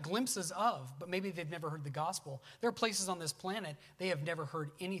always got glimpses of, but maybe they've never heard the gospel. There are places on this planet they have never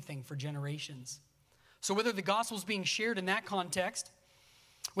heard anything for generations. So whether the gospel is being shared in that context,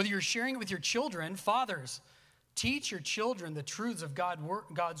 whether you're sharing it with your children, fathers, teach your children the truths of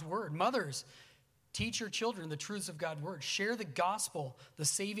God's word. Mothers, teach your children the truths of God's word. Share the gospel, the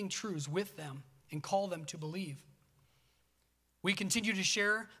saving truths with them, and call them to believe. We continue to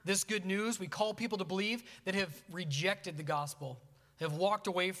share this good news. We call people to believe that have rejected the gospel, have walked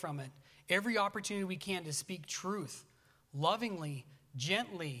away from it. Every opportunity we can to speak truth, lovingly,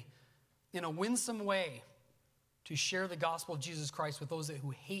 gently, in a winsome way, to share the gospel of Jesus Christ with those who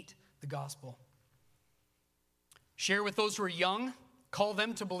hate the gospel. Share with those who are young, call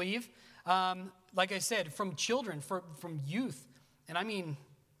them to believe. Like I said, from children, from youth, and I mean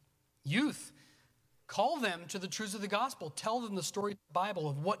youth, call them to the truths of the gospel. Tell them the story of the Bible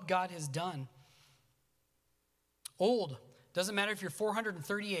of what God has done. Old, doesn't matter if you're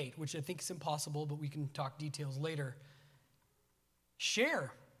 438, which I think is impossible, but we can talk details later.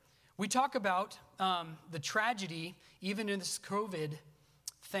 Share. We talk about the tragedy, even in this COVID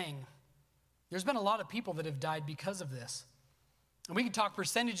thing. There's been a lot of people that have died because of this. And we can talk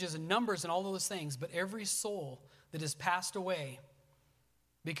percentages and numbers and all those things, but every soul that has passed away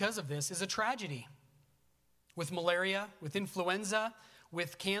because of this is a tragedy. With malaria, with influenza,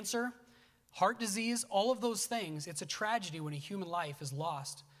 with cancer, heart disease, all of those things, it's a tragedy when a human life is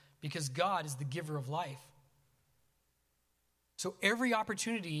lost because God is the giver of life. So every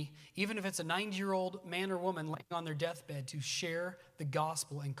opportunity, even if it's a 90-year-old man or woman laying on their deathbed, to share the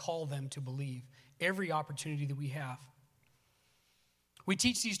gospel and call them to believe. Every opportunity that we have. We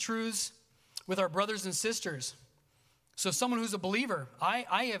teach these truths with our brothers and sisters. So someone who's a believer,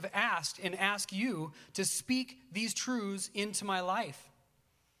 I have asked and ask you to speak these truths into my life.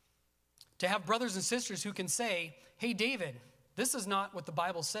 To have brothers and sisters who can say, hey, David, this is not what the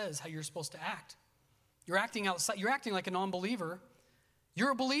Bible says how you're supposed to act. You're acting outside. You're acting like a non-believer. You're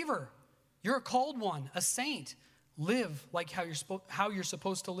a believer. You're a called one, a saint. Live like how you're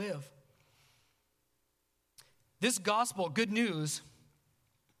supposed to live. This gospel, good news,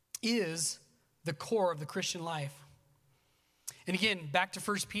 is the core of the Christian life. And again, back to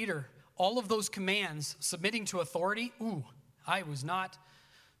 1 Peter, all of those commands, submitting to authority, I was not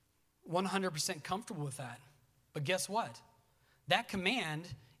 100% comfortable with that. But guess what? That command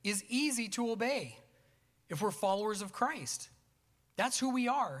is easy to obey if we're followers of Christ. That's who we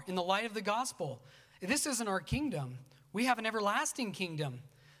are in the light of the gospel. This isn't our kingdom. We have an everlasting kingdom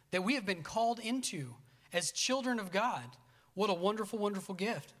that we have been called into as children of God. What a wonderful, wonderful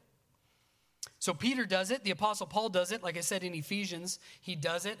gift. So Peter does it. The Apostle Paul does it. Like I said in Ephesians, he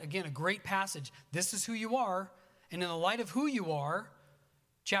does it. Again, a great passage. This is who you are. And in the light of who you are,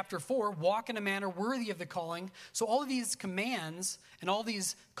 chapter 4, walk in a manner worthy of the calling. So all of these commands and all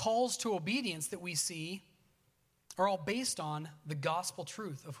these calls to obedience that we see are all based on the gospel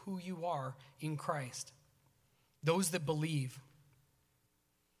truth of who you are in Christ. Those that believe.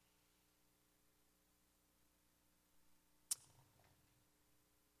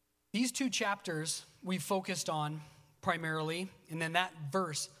 These two chapters we focused on primarily, and then that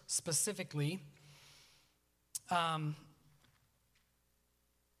verse specifically. I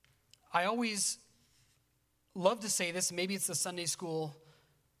always love to say this, maybe it's the Sunday school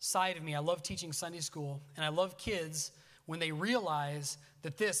side of me. I love teaching Sunday school, and I love kids when they realize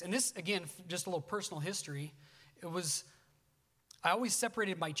that this, and this, again, just a little personal history, I always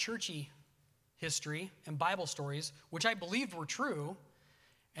separated my churchy history and Bible stories, which I believed were true,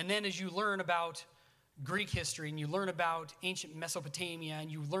 and then as you learn about Greek history, and you learn about ancient Mesopotamia,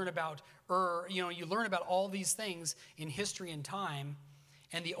 and you learn about you learn about all these things in history and time,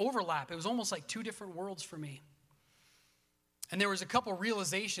 and the overlap, it was almost like two different worlds for me. And there was a couple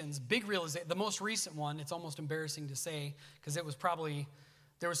realizations, big realizations. The most recent one, it's almost embarrassing to say, because it was probably,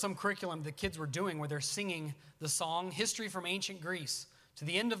 there was some curriculum the kids were doing where they're singing the song, History from Ancient Greece to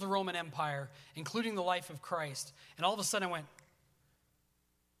the End of the Roman Empire, including the life of Christ. And all of a sudden I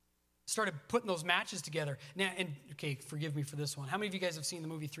started putting those matches together. Now, and okay, forgive me for this one. How many of you guys have seen the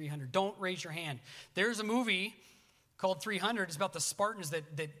movie 300? Don't raise your hand. There's a movie called 300. It's about the Spartans that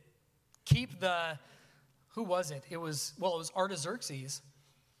keep the, who was it? It was Artaxerxes.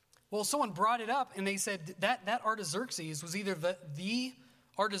 Well, someone brought it up, and they said that Artaxerxes was either the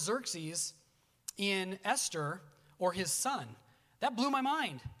Artaxerxes in Esther or his son. That blew my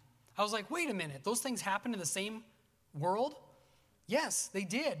mind. I was like, wait a minute, those things happened in the same world? Yes, they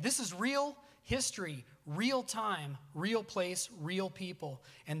did. This is real history, real time, real place, real people.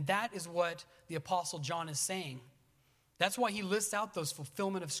 And that is what the Apostle John is saying. That's why he lists out those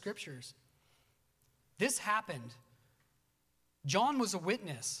fulfillment of scriptures. This happened. John was a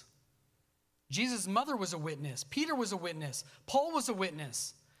witness. Jesus' mother was a witness. Peter was a witness. Paul was a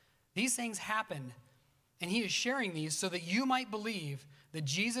witness. These things happened. And he is sharing these so that you might believe that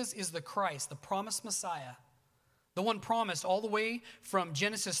Jesus is the Christ, the promised Messiah. The one promised all the way from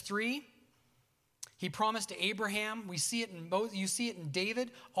Genesis 3. He promised to Abraham. We see it in Moses. You see it in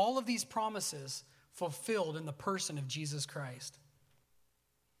David. All of these promises fulfilled in the person of Jesus Christ.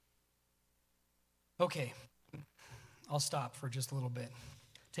 Okay, I'll stop for just a little bit.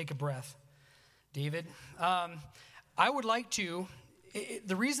 Take a breath. David, I would like to,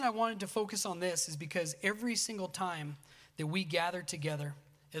 the reason I wanted to focus on this is because every single time that we gather together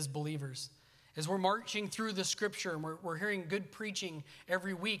as believers, as we're marching through the scripture and we're hearing good preaching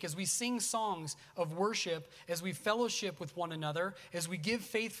every week, as we sing songs of worship, as we fellowship with one another, as we give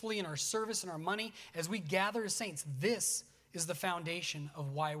faithfully in our service and our money, as we gather as saints, this is the foundation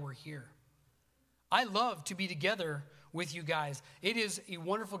of why we're here. I love to be together with you guys. It is a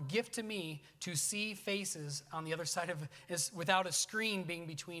wonderful gift to me to see faces on the other side of without a screen being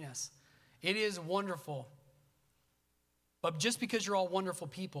between us. It is wonderful. But just because you're all wonderful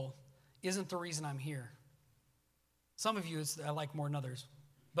people isn't the reason I'm here. Some of you I like more than others.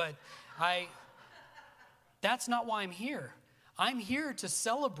 But that's not why I'm here. I'm here to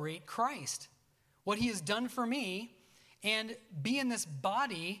celebrate Christ, what he has done for me, and be in this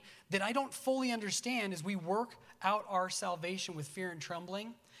body that I don't fully understand as we work out our salvation with fear and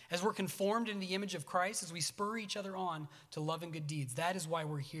trembling, as we're conformed in the image of Christ, as we spur each other on to love and good deeds. That is why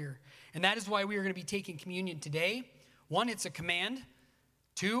we're here. And that is why we are going to be taking communion today. 1, it's a command.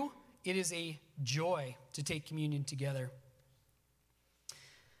 2, it is a joy to take communion together.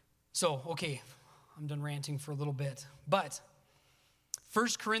 So, okay, I'm done ranting for a little bit. But 1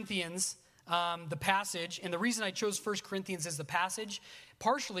 Corinthians, the passage, and the reason I chose 1 Corinthians as the passage,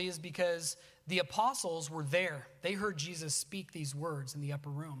 partially is because the apostles were there. They heard Jesus speak these words in the upper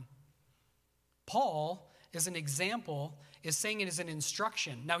room. Paul, as an example, is saying it as an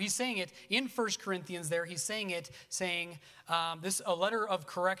instruction. Now, he's saying it in 1 Corinthians there. He's saying this a letter of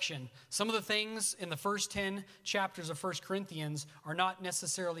correction. Some of the things in the first 10 chapters of 1 Corinthians are not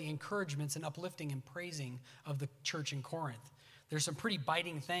necessarily encouragements and uplifting and praising of the church in Corinth. There's some pretty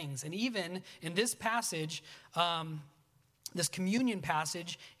biting things. And even in this passage, this communion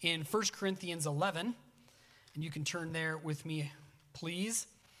passage in 1 Corinthians 11, and you can turn there with me, please.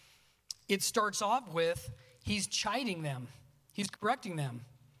 It starts off with, he's chiding them. He's correcting them.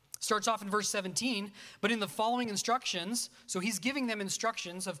 Starts off in verse 17, but in the following instructions, so he's giving them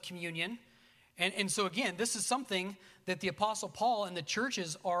instructions of communion. And so again, this is something that the Apostle Paul and the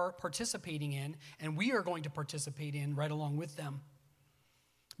churches are participating in, and we are going to participate in right along with them.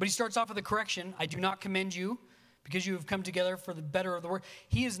 But he starts off with a correction. I do not commend you because you have come together for the better of the work.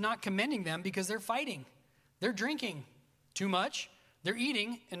 He is not commending them because they're fighting. They're drinking too much. They're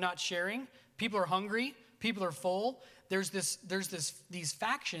eating and not sharing. People are hungry. People are full. There's these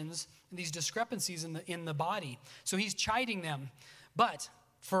factions and these discrepancies in the body. So he's chiding them. But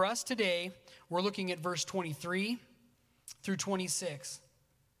for us today, we're looking at verse 23 through 26.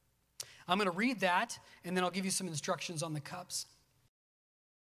 I'm going to read that, and then I'll give you some instructions on the cups.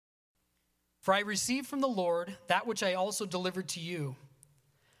 For I received from the Lord that which I also delivered to you,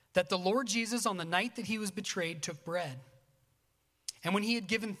 that the Lord Jesus, on the night that he was betrayed, took bread. And when he had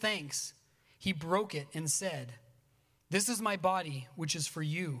given thanks, he broke it and said, "This is my body, which is for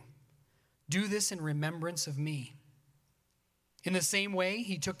you. Do this in remembrance of me." In the same way,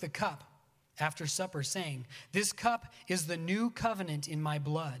 he took the cup after supper, saying, "This cup is the new covenant in my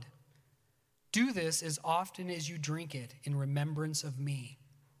blood. Do this as often as you drink it in remembrance of me.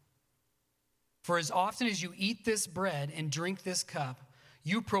 For as often as you eat this bread and drink this cup,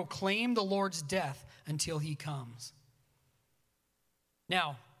 you proclaim the Lord's death until he comes."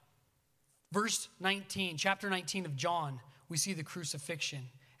 Now, verse 19, chapter 19 of John, we see the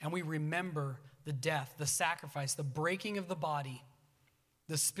crucifixion, and we remember the death, the sacrifice, the breaking of the body,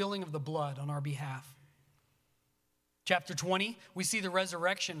 the spilling of the blood on our behalf. Chapter 20, we see the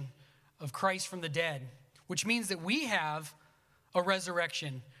resurrection of Christ from the dead, which means that we have a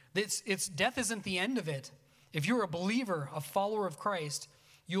resurrection. Death isn't the end of it. If you're a believer, a follower of Christ,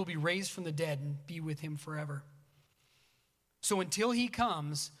 you will be raised from the dead and be with him forever. So until he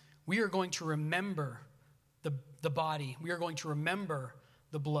comes, we are going to remember the body. We are going to remember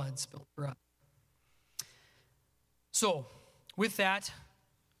the blood spilled for us. So with that,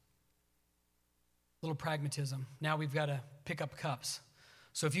 little pragmatism. Now we've got to pick up cups.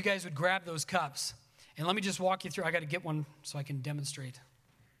 So if you guys would grab those cups, and let me just walk you through. I got to get one so I can demonstrate.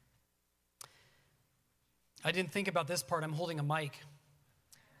 I didn't think about this part. I'm holding a mic.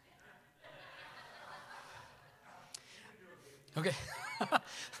 Okay.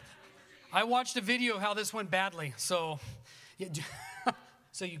 I watched a video of how this went badly. So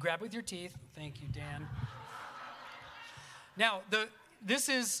you grab with your teeth. Thank you, Dan. Now,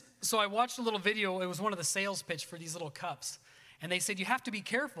 so I watched a little video. It was one of the sales pitch for these little cups. And they said you have to be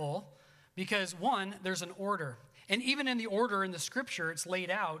careful because, one, there's an order. And even in the order in the scripture, it's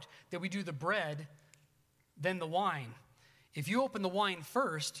laid out that we do the bread, then the wine. If you open the wine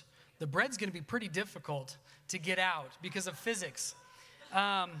first, the bread's going to be pretty difficult to get out because of physics.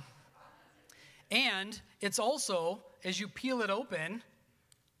 And it's also, as you peel it open,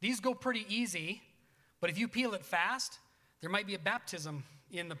 these go pretty easy. But if you peel it fast, there might be a baptism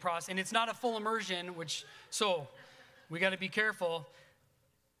in the process. And it's not a full immersion, so we got to be careful.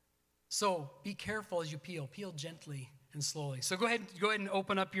 So be careful as you peel. Peel gently and slowly. So go ahead and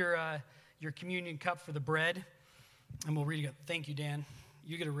open up your communion cup for the bread. And we'll read it. Thank you, Dan.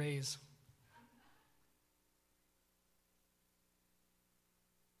 You get a raise.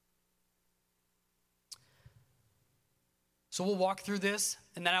 So we'll walk through this,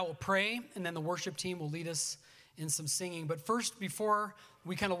 and then I will pray, and then the worship team will lead us in some singing. But first, before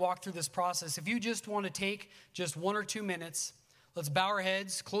we kind of walk through this process, if you just want to take just 1 or 2 minutes, let's bow our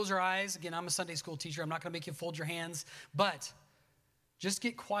heads, close our eyes. Again, I'm a Sunday school teacher. I'm not going to make you fold your hands, but just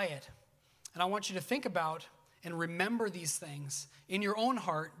get quiet. And I want you to think about and remember these things in your own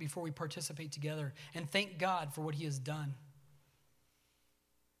heart before we participate together, and thank God for what he has done.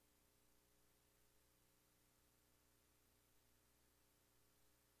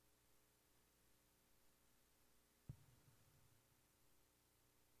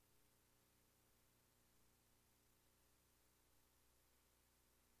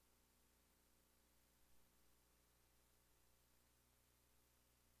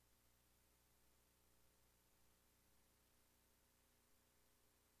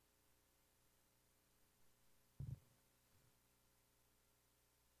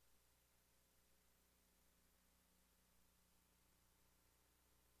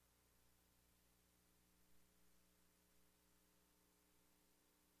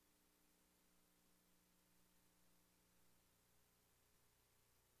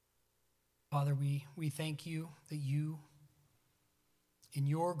 Father, we thank you that you, in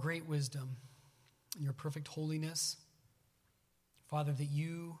your great wisdom, in your perfect holiness, Father, that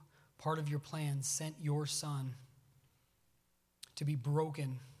you, part of your plan, sent your Son to be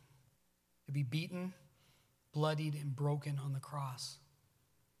broken, to be beaten, bloodied, and broken on the cross.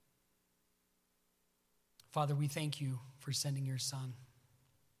 Father, we thank you for sending your Son.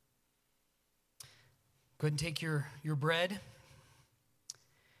 Go ahead and take your bread.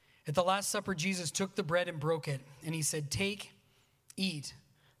 At the Last Supper, Jesus took the bread and broke it, and he said, "Take, eat.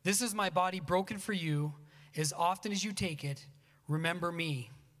 This is my body broken for you. As often as you take it, remember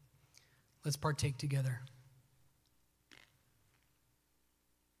me." Let's partake together.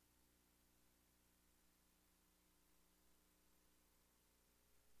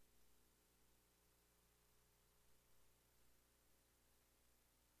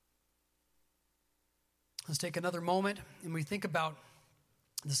 Let's take another moment and we think about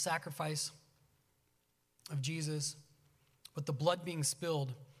the sacrifice of Jesus, with the blood being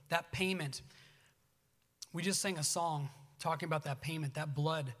spilled, that payment. We just sang a song talking about that payment. That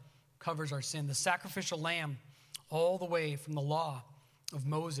blood covers our sin. The sacrificial lamb, all the way from the law of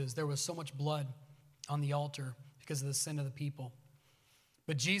Moses, there was so much blood on the altar because of the sin of the people.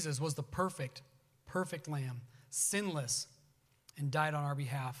 But Jesus was the perfect lamb, sinless, and died on our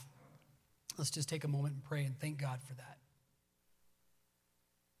behalf. Let's just take a moment and pray and thank God for that.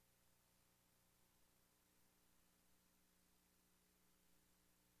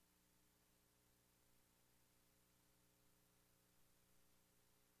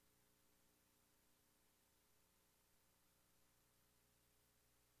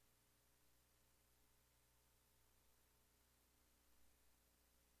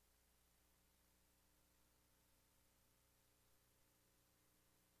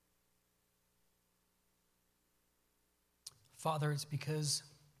 Father, it's because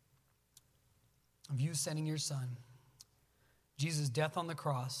of you sending your Son, Jesus' death on the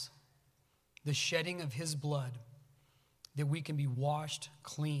cross, the shedding of his blood, that we can be washed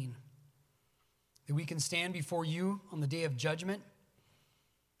clean, that we can stand before you on the day of judgment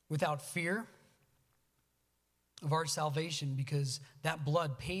without fear of our salvation, because that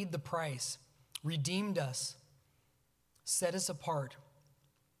blood paid the price, redeemed us, set us apart.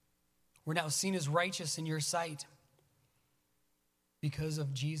 We're now seen as righteous in your sight because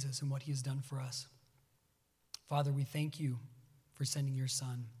of Jesus and what he has done for us. Father, we thank you for sending your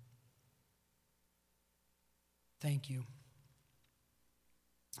Son. Thank you.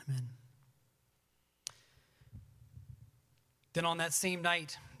 Amen. Then on that same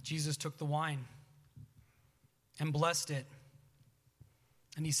night, Jesus took the wine and blessed it.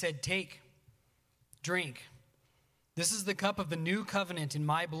 And he said, "Take, drink. This is the cup of the new covenant in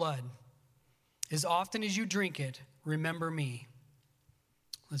my blood. As often as you drink it, remember me."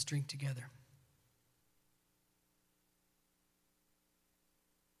 Let's drink together.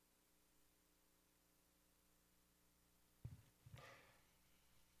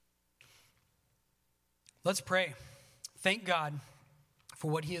 Let's pray. Thank God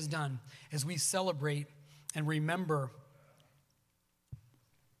for what he has done as we celebrate and remember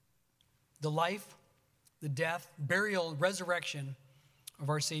the life, the death, burial, resurrection of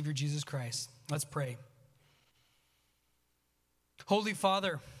our Savior Jesus Christ. Let's pray. Holy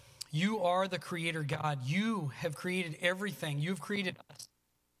Father, you are the creator God. You have created everything. You've created us.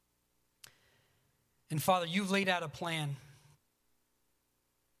 And Father, you've laid out a plan.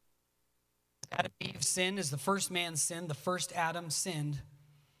 Adam and Eve sinned as the first man sinned. The first Adam sinned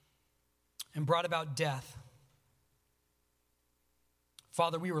and brought about death.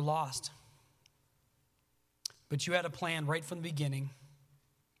 Father, we were lost. But you had a plan right from the beginning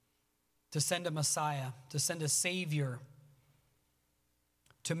to send a Messiah, to send a Savior,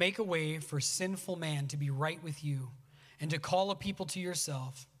 to make a way for sinful man to be right with you, and to call a people to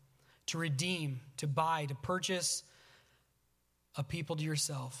yourself, to redeem, to buy, to purchase a people to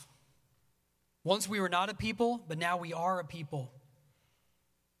yourself. Once we were not a people, but now we are a people.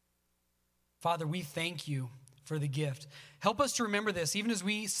 Father, we thank you for the gift. Help us to remember this. Even as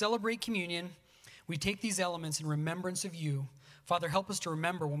we celebrate communion, we take these elements in remembrance of you. Father, help us to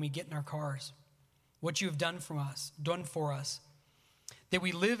remember when we get in our cars what you have done for us. That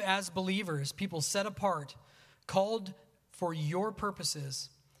we live as believers, people set apart, called for your purposes,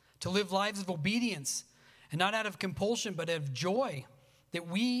 to live lives of obedience, and not out of compulsion, but out of joy, that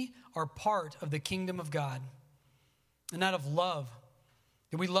we are part of the kingdom of God, and out of love,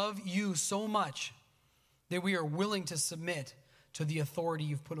 that we love you so much that we are willing to submit to the authority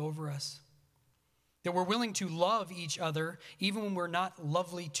you've put over us, that we're willing to love each other even when we're not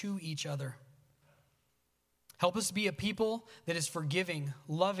lovely to each other. Help us be a people that is forgiving,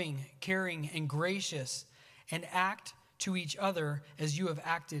 loving, caring, and gracious, and act to each other as you have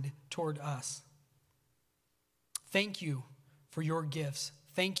acted toward us. Thank you for your gifts.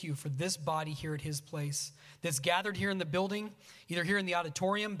 Thank you for this body here at his place that's gathered here in the building, either here in the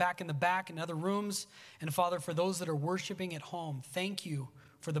auditorium, back in the back, in other rooms. And Father, for those that are worshiping at home, thank you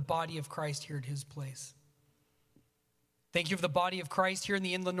for the body of Christ here at his place. Thank you for the body of Christ here in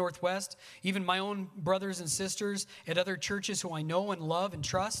the Inland Northwest, even my own brothers and sisters at other churches who I know and love and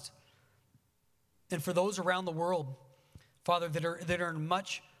trust, and for those around the world, Father, that are in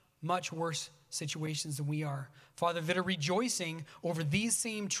much, much worse situations than we are. Father, that are rejoicing over these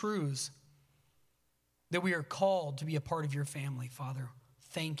same truths, that we are called to be a part of your family, Father.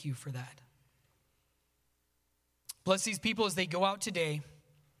 Thank you for that. Bless these people as they go out today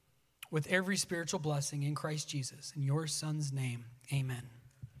with every spiritual blessing in Christ Jesus. In your Son's name, amen.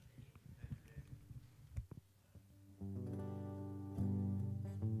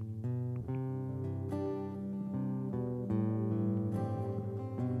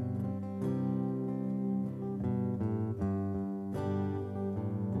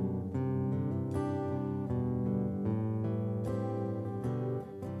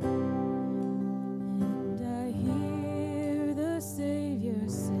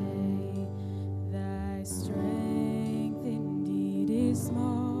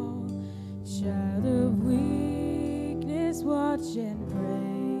 watch and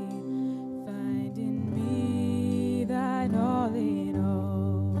pray, find in me thine all in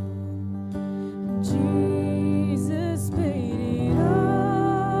all. Jesus paid it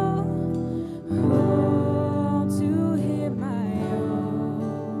all to him I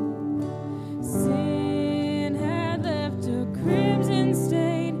owe. Sin had left a crimson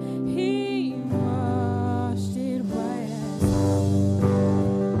stain, he washed it white as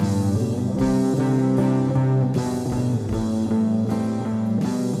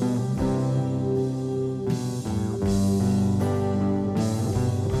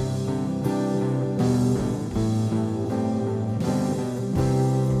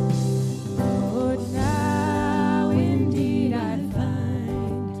Lord, now indeed I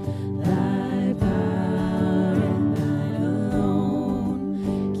find thy power and thine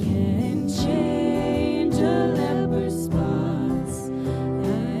alone can change a leper's spots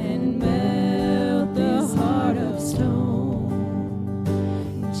and melt the heart of stone.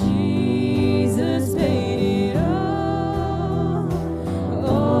 Jesus paid it all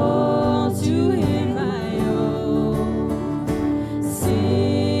to him I owe.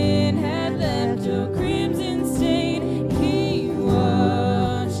 Sin had left a crimson stain, he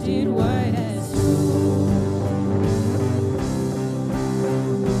washed it white as snow.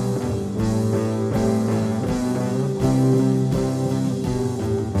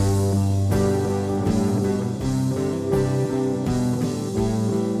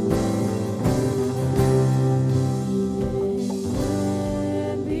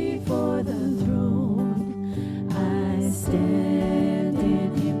 And before the throne I stand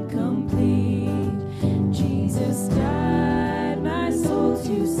in him complete. Jesus died my soul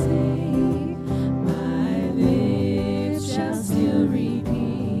to save, my lips shall still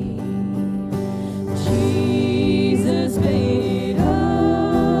repeat. Jesus paid it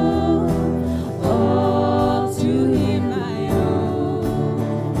all to him I owe.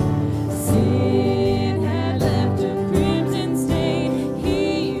 Sin had left a crimson stain,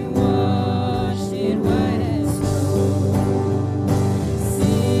 he washed it white as snow.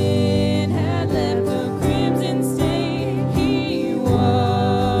 Sin had left a crimson stain, he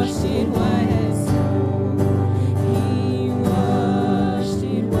washed it white as snow. He washed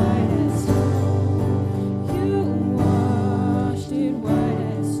it white as snow. You washed it white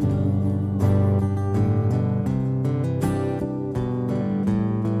as snow.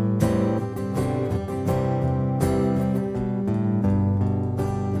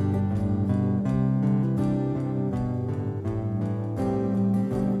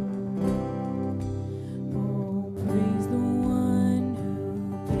 Oh, praise the one who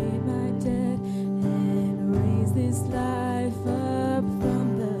paid my debt and raised this life up from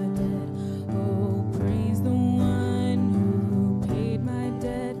the dead. Oh, praise the one who paid my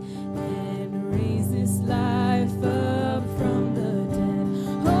debt and raised this life up from the dead.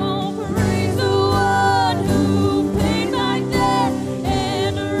 Oh, praise the one who paid my debt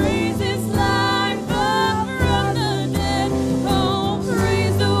and raised this life up from the dead. Oh,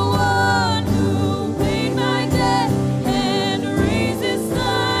 praise the one who paid my debt and raised this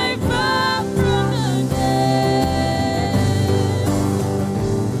life up from the dead.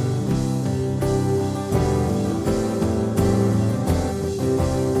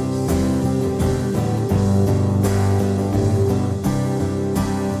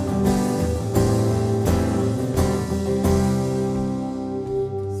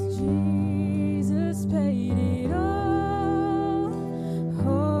 Jesus paid it all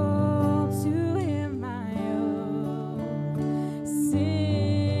to him I owe.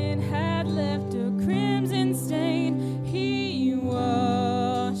 Sin had left a crimson stain, he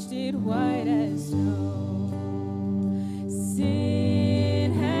washed it white as snow.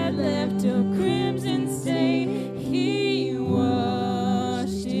 Sin had left a crimson stain, he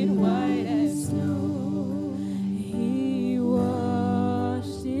washed it white as snow. He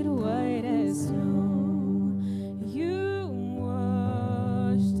washed it white as snow. You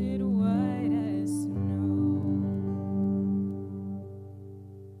washed it white as snow.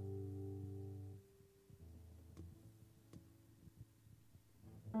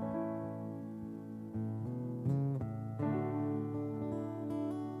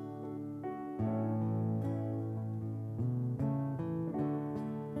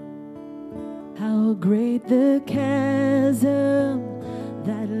 How great the chasm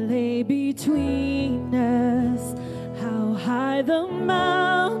that lay between us, how high the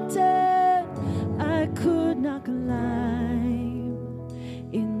mountain I could not climb.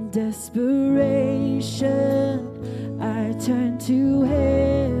 In desperation, I turned to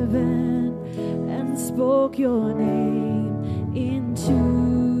heaven and spoke your name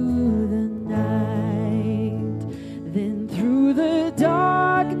into the night. Then through the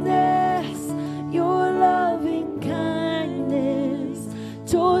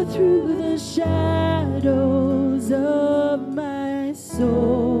For through the shadows of my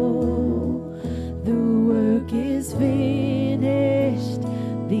soul, the work is finished,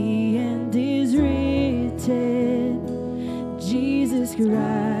 the end is written. Jesus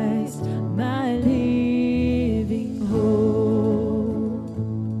Christ, my living hope.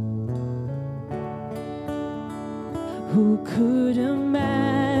 Who could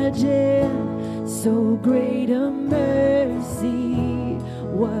imagine so great a mercy?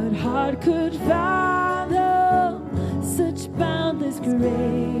 What heart could fathom such boundless grace?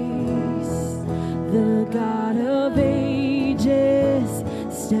 The God of ages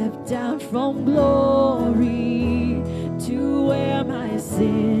stepped down from glory to wear my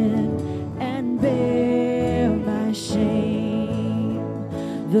sin and bear my shame.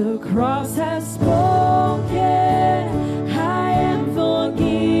 The cross has spoken, I am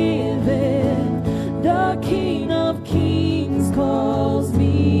forgiven. The King of Kings calls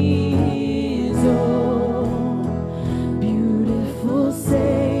me his own. Beautiful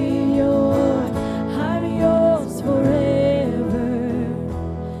Savior, I'm yours forever.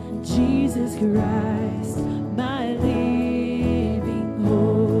 Jesus Christ, my living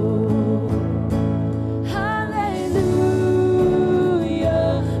hope. Hallelujah,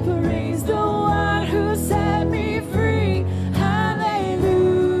 praise the one who set me free. Hallelujah,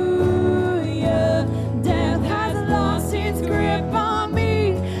 death has lost its grip on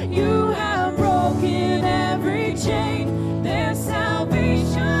me. You have broken every chain. There's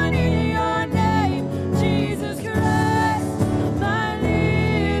salvation in your name, Jesus Christ, my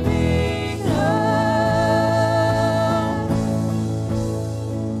living hope.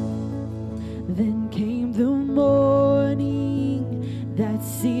 Then came the morning that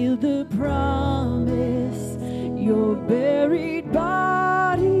sealed the promise. Your buried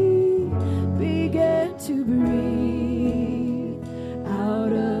body began to breathe.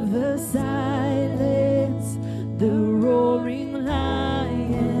 Out of the silence, the roaring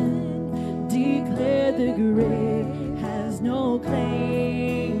lion declared the grave has no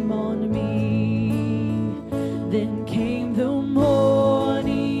claim on me. Then came the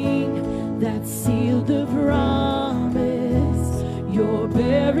morning that sealed the promise. Your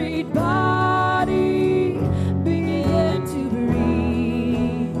buried body began to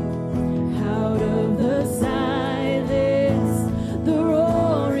breathe. Out of the silence, the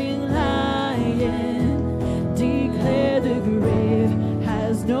roaring lion declared the grave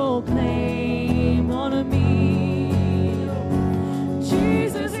has no claim on me.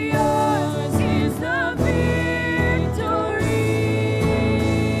 Jesus, yours is the victory.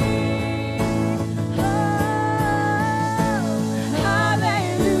 Oh,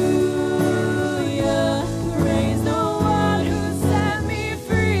 hallelujah, praise the one who set me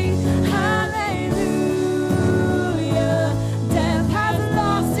free. Hallelujah, death has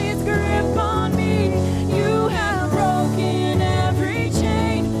lost its grip on me. You have broken every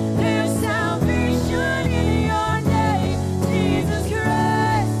chain. There's salvation in your name, Jesus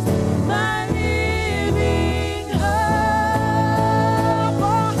Christ, my living hope.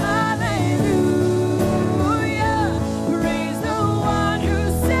 Oh, hallelujah, praise the one who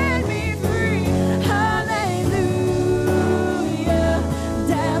set me free. Hallelujah,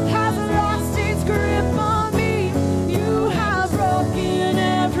 death has lost its grip on me. You have broken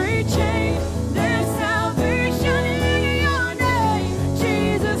every chain. There's salvation in your name,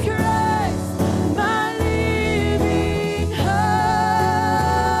 Jesus Christ, my living hope.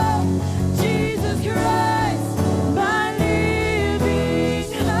 Jesus Christ, my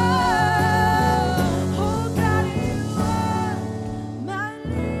living hope. Oh God, you are my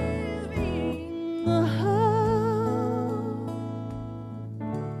living hope.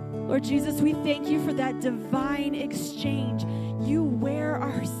 Lord Jesus, we thank you for that divine exchange. You wear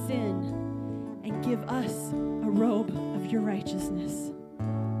our sin and give us a robe of your righteousness.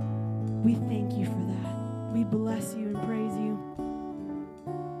 We thank you for that. We bless you and praise you.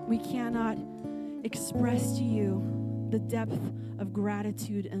 We cannot express to you the depth of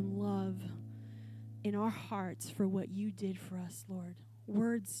gratitude and love in our hearts for what you did for us, Lord.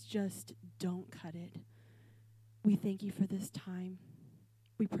 Words just don't cut it. We thank you for this time.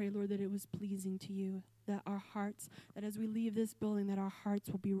 We pray, Lord, that it was pleasing to you, that our hearts, that as we leave this building, that our hearts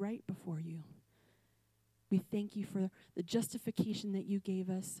will be right before you. We thank you for the justification that you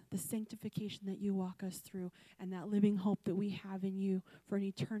gave us, the sanctification that you walk us through, and that living hope that we have in you for an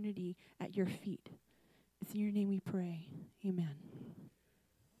eternity at your feet. It's in your name we pray. Amen.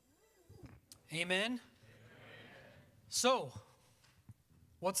 Amen. So,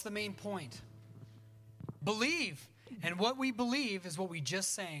 what's the main point? Believe. And what we believe is what we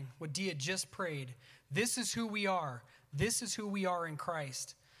just sang, what Dia just prayed. This is who we are. This is who we are in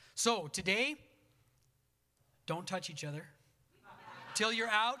Christ. So today, don't touch each other. Till you're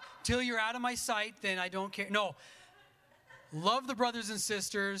out of my sight, then I don't care. No. Love the brothers and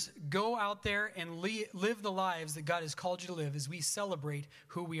sisters. Go out there and live the lives that God has called you to live as we celebrate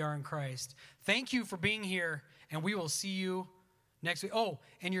who we are in Christ. Thank you for being here, and we will see you next week. Oh,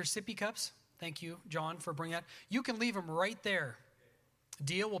 and your sippy cups. Thank you, John, for bringing that. You can leave them right there.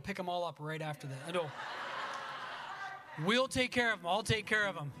 Deal, we'll pick them all up right after that. I know. We'll take care of them. I'll take care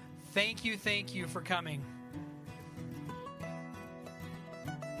of them. Thank you for coming.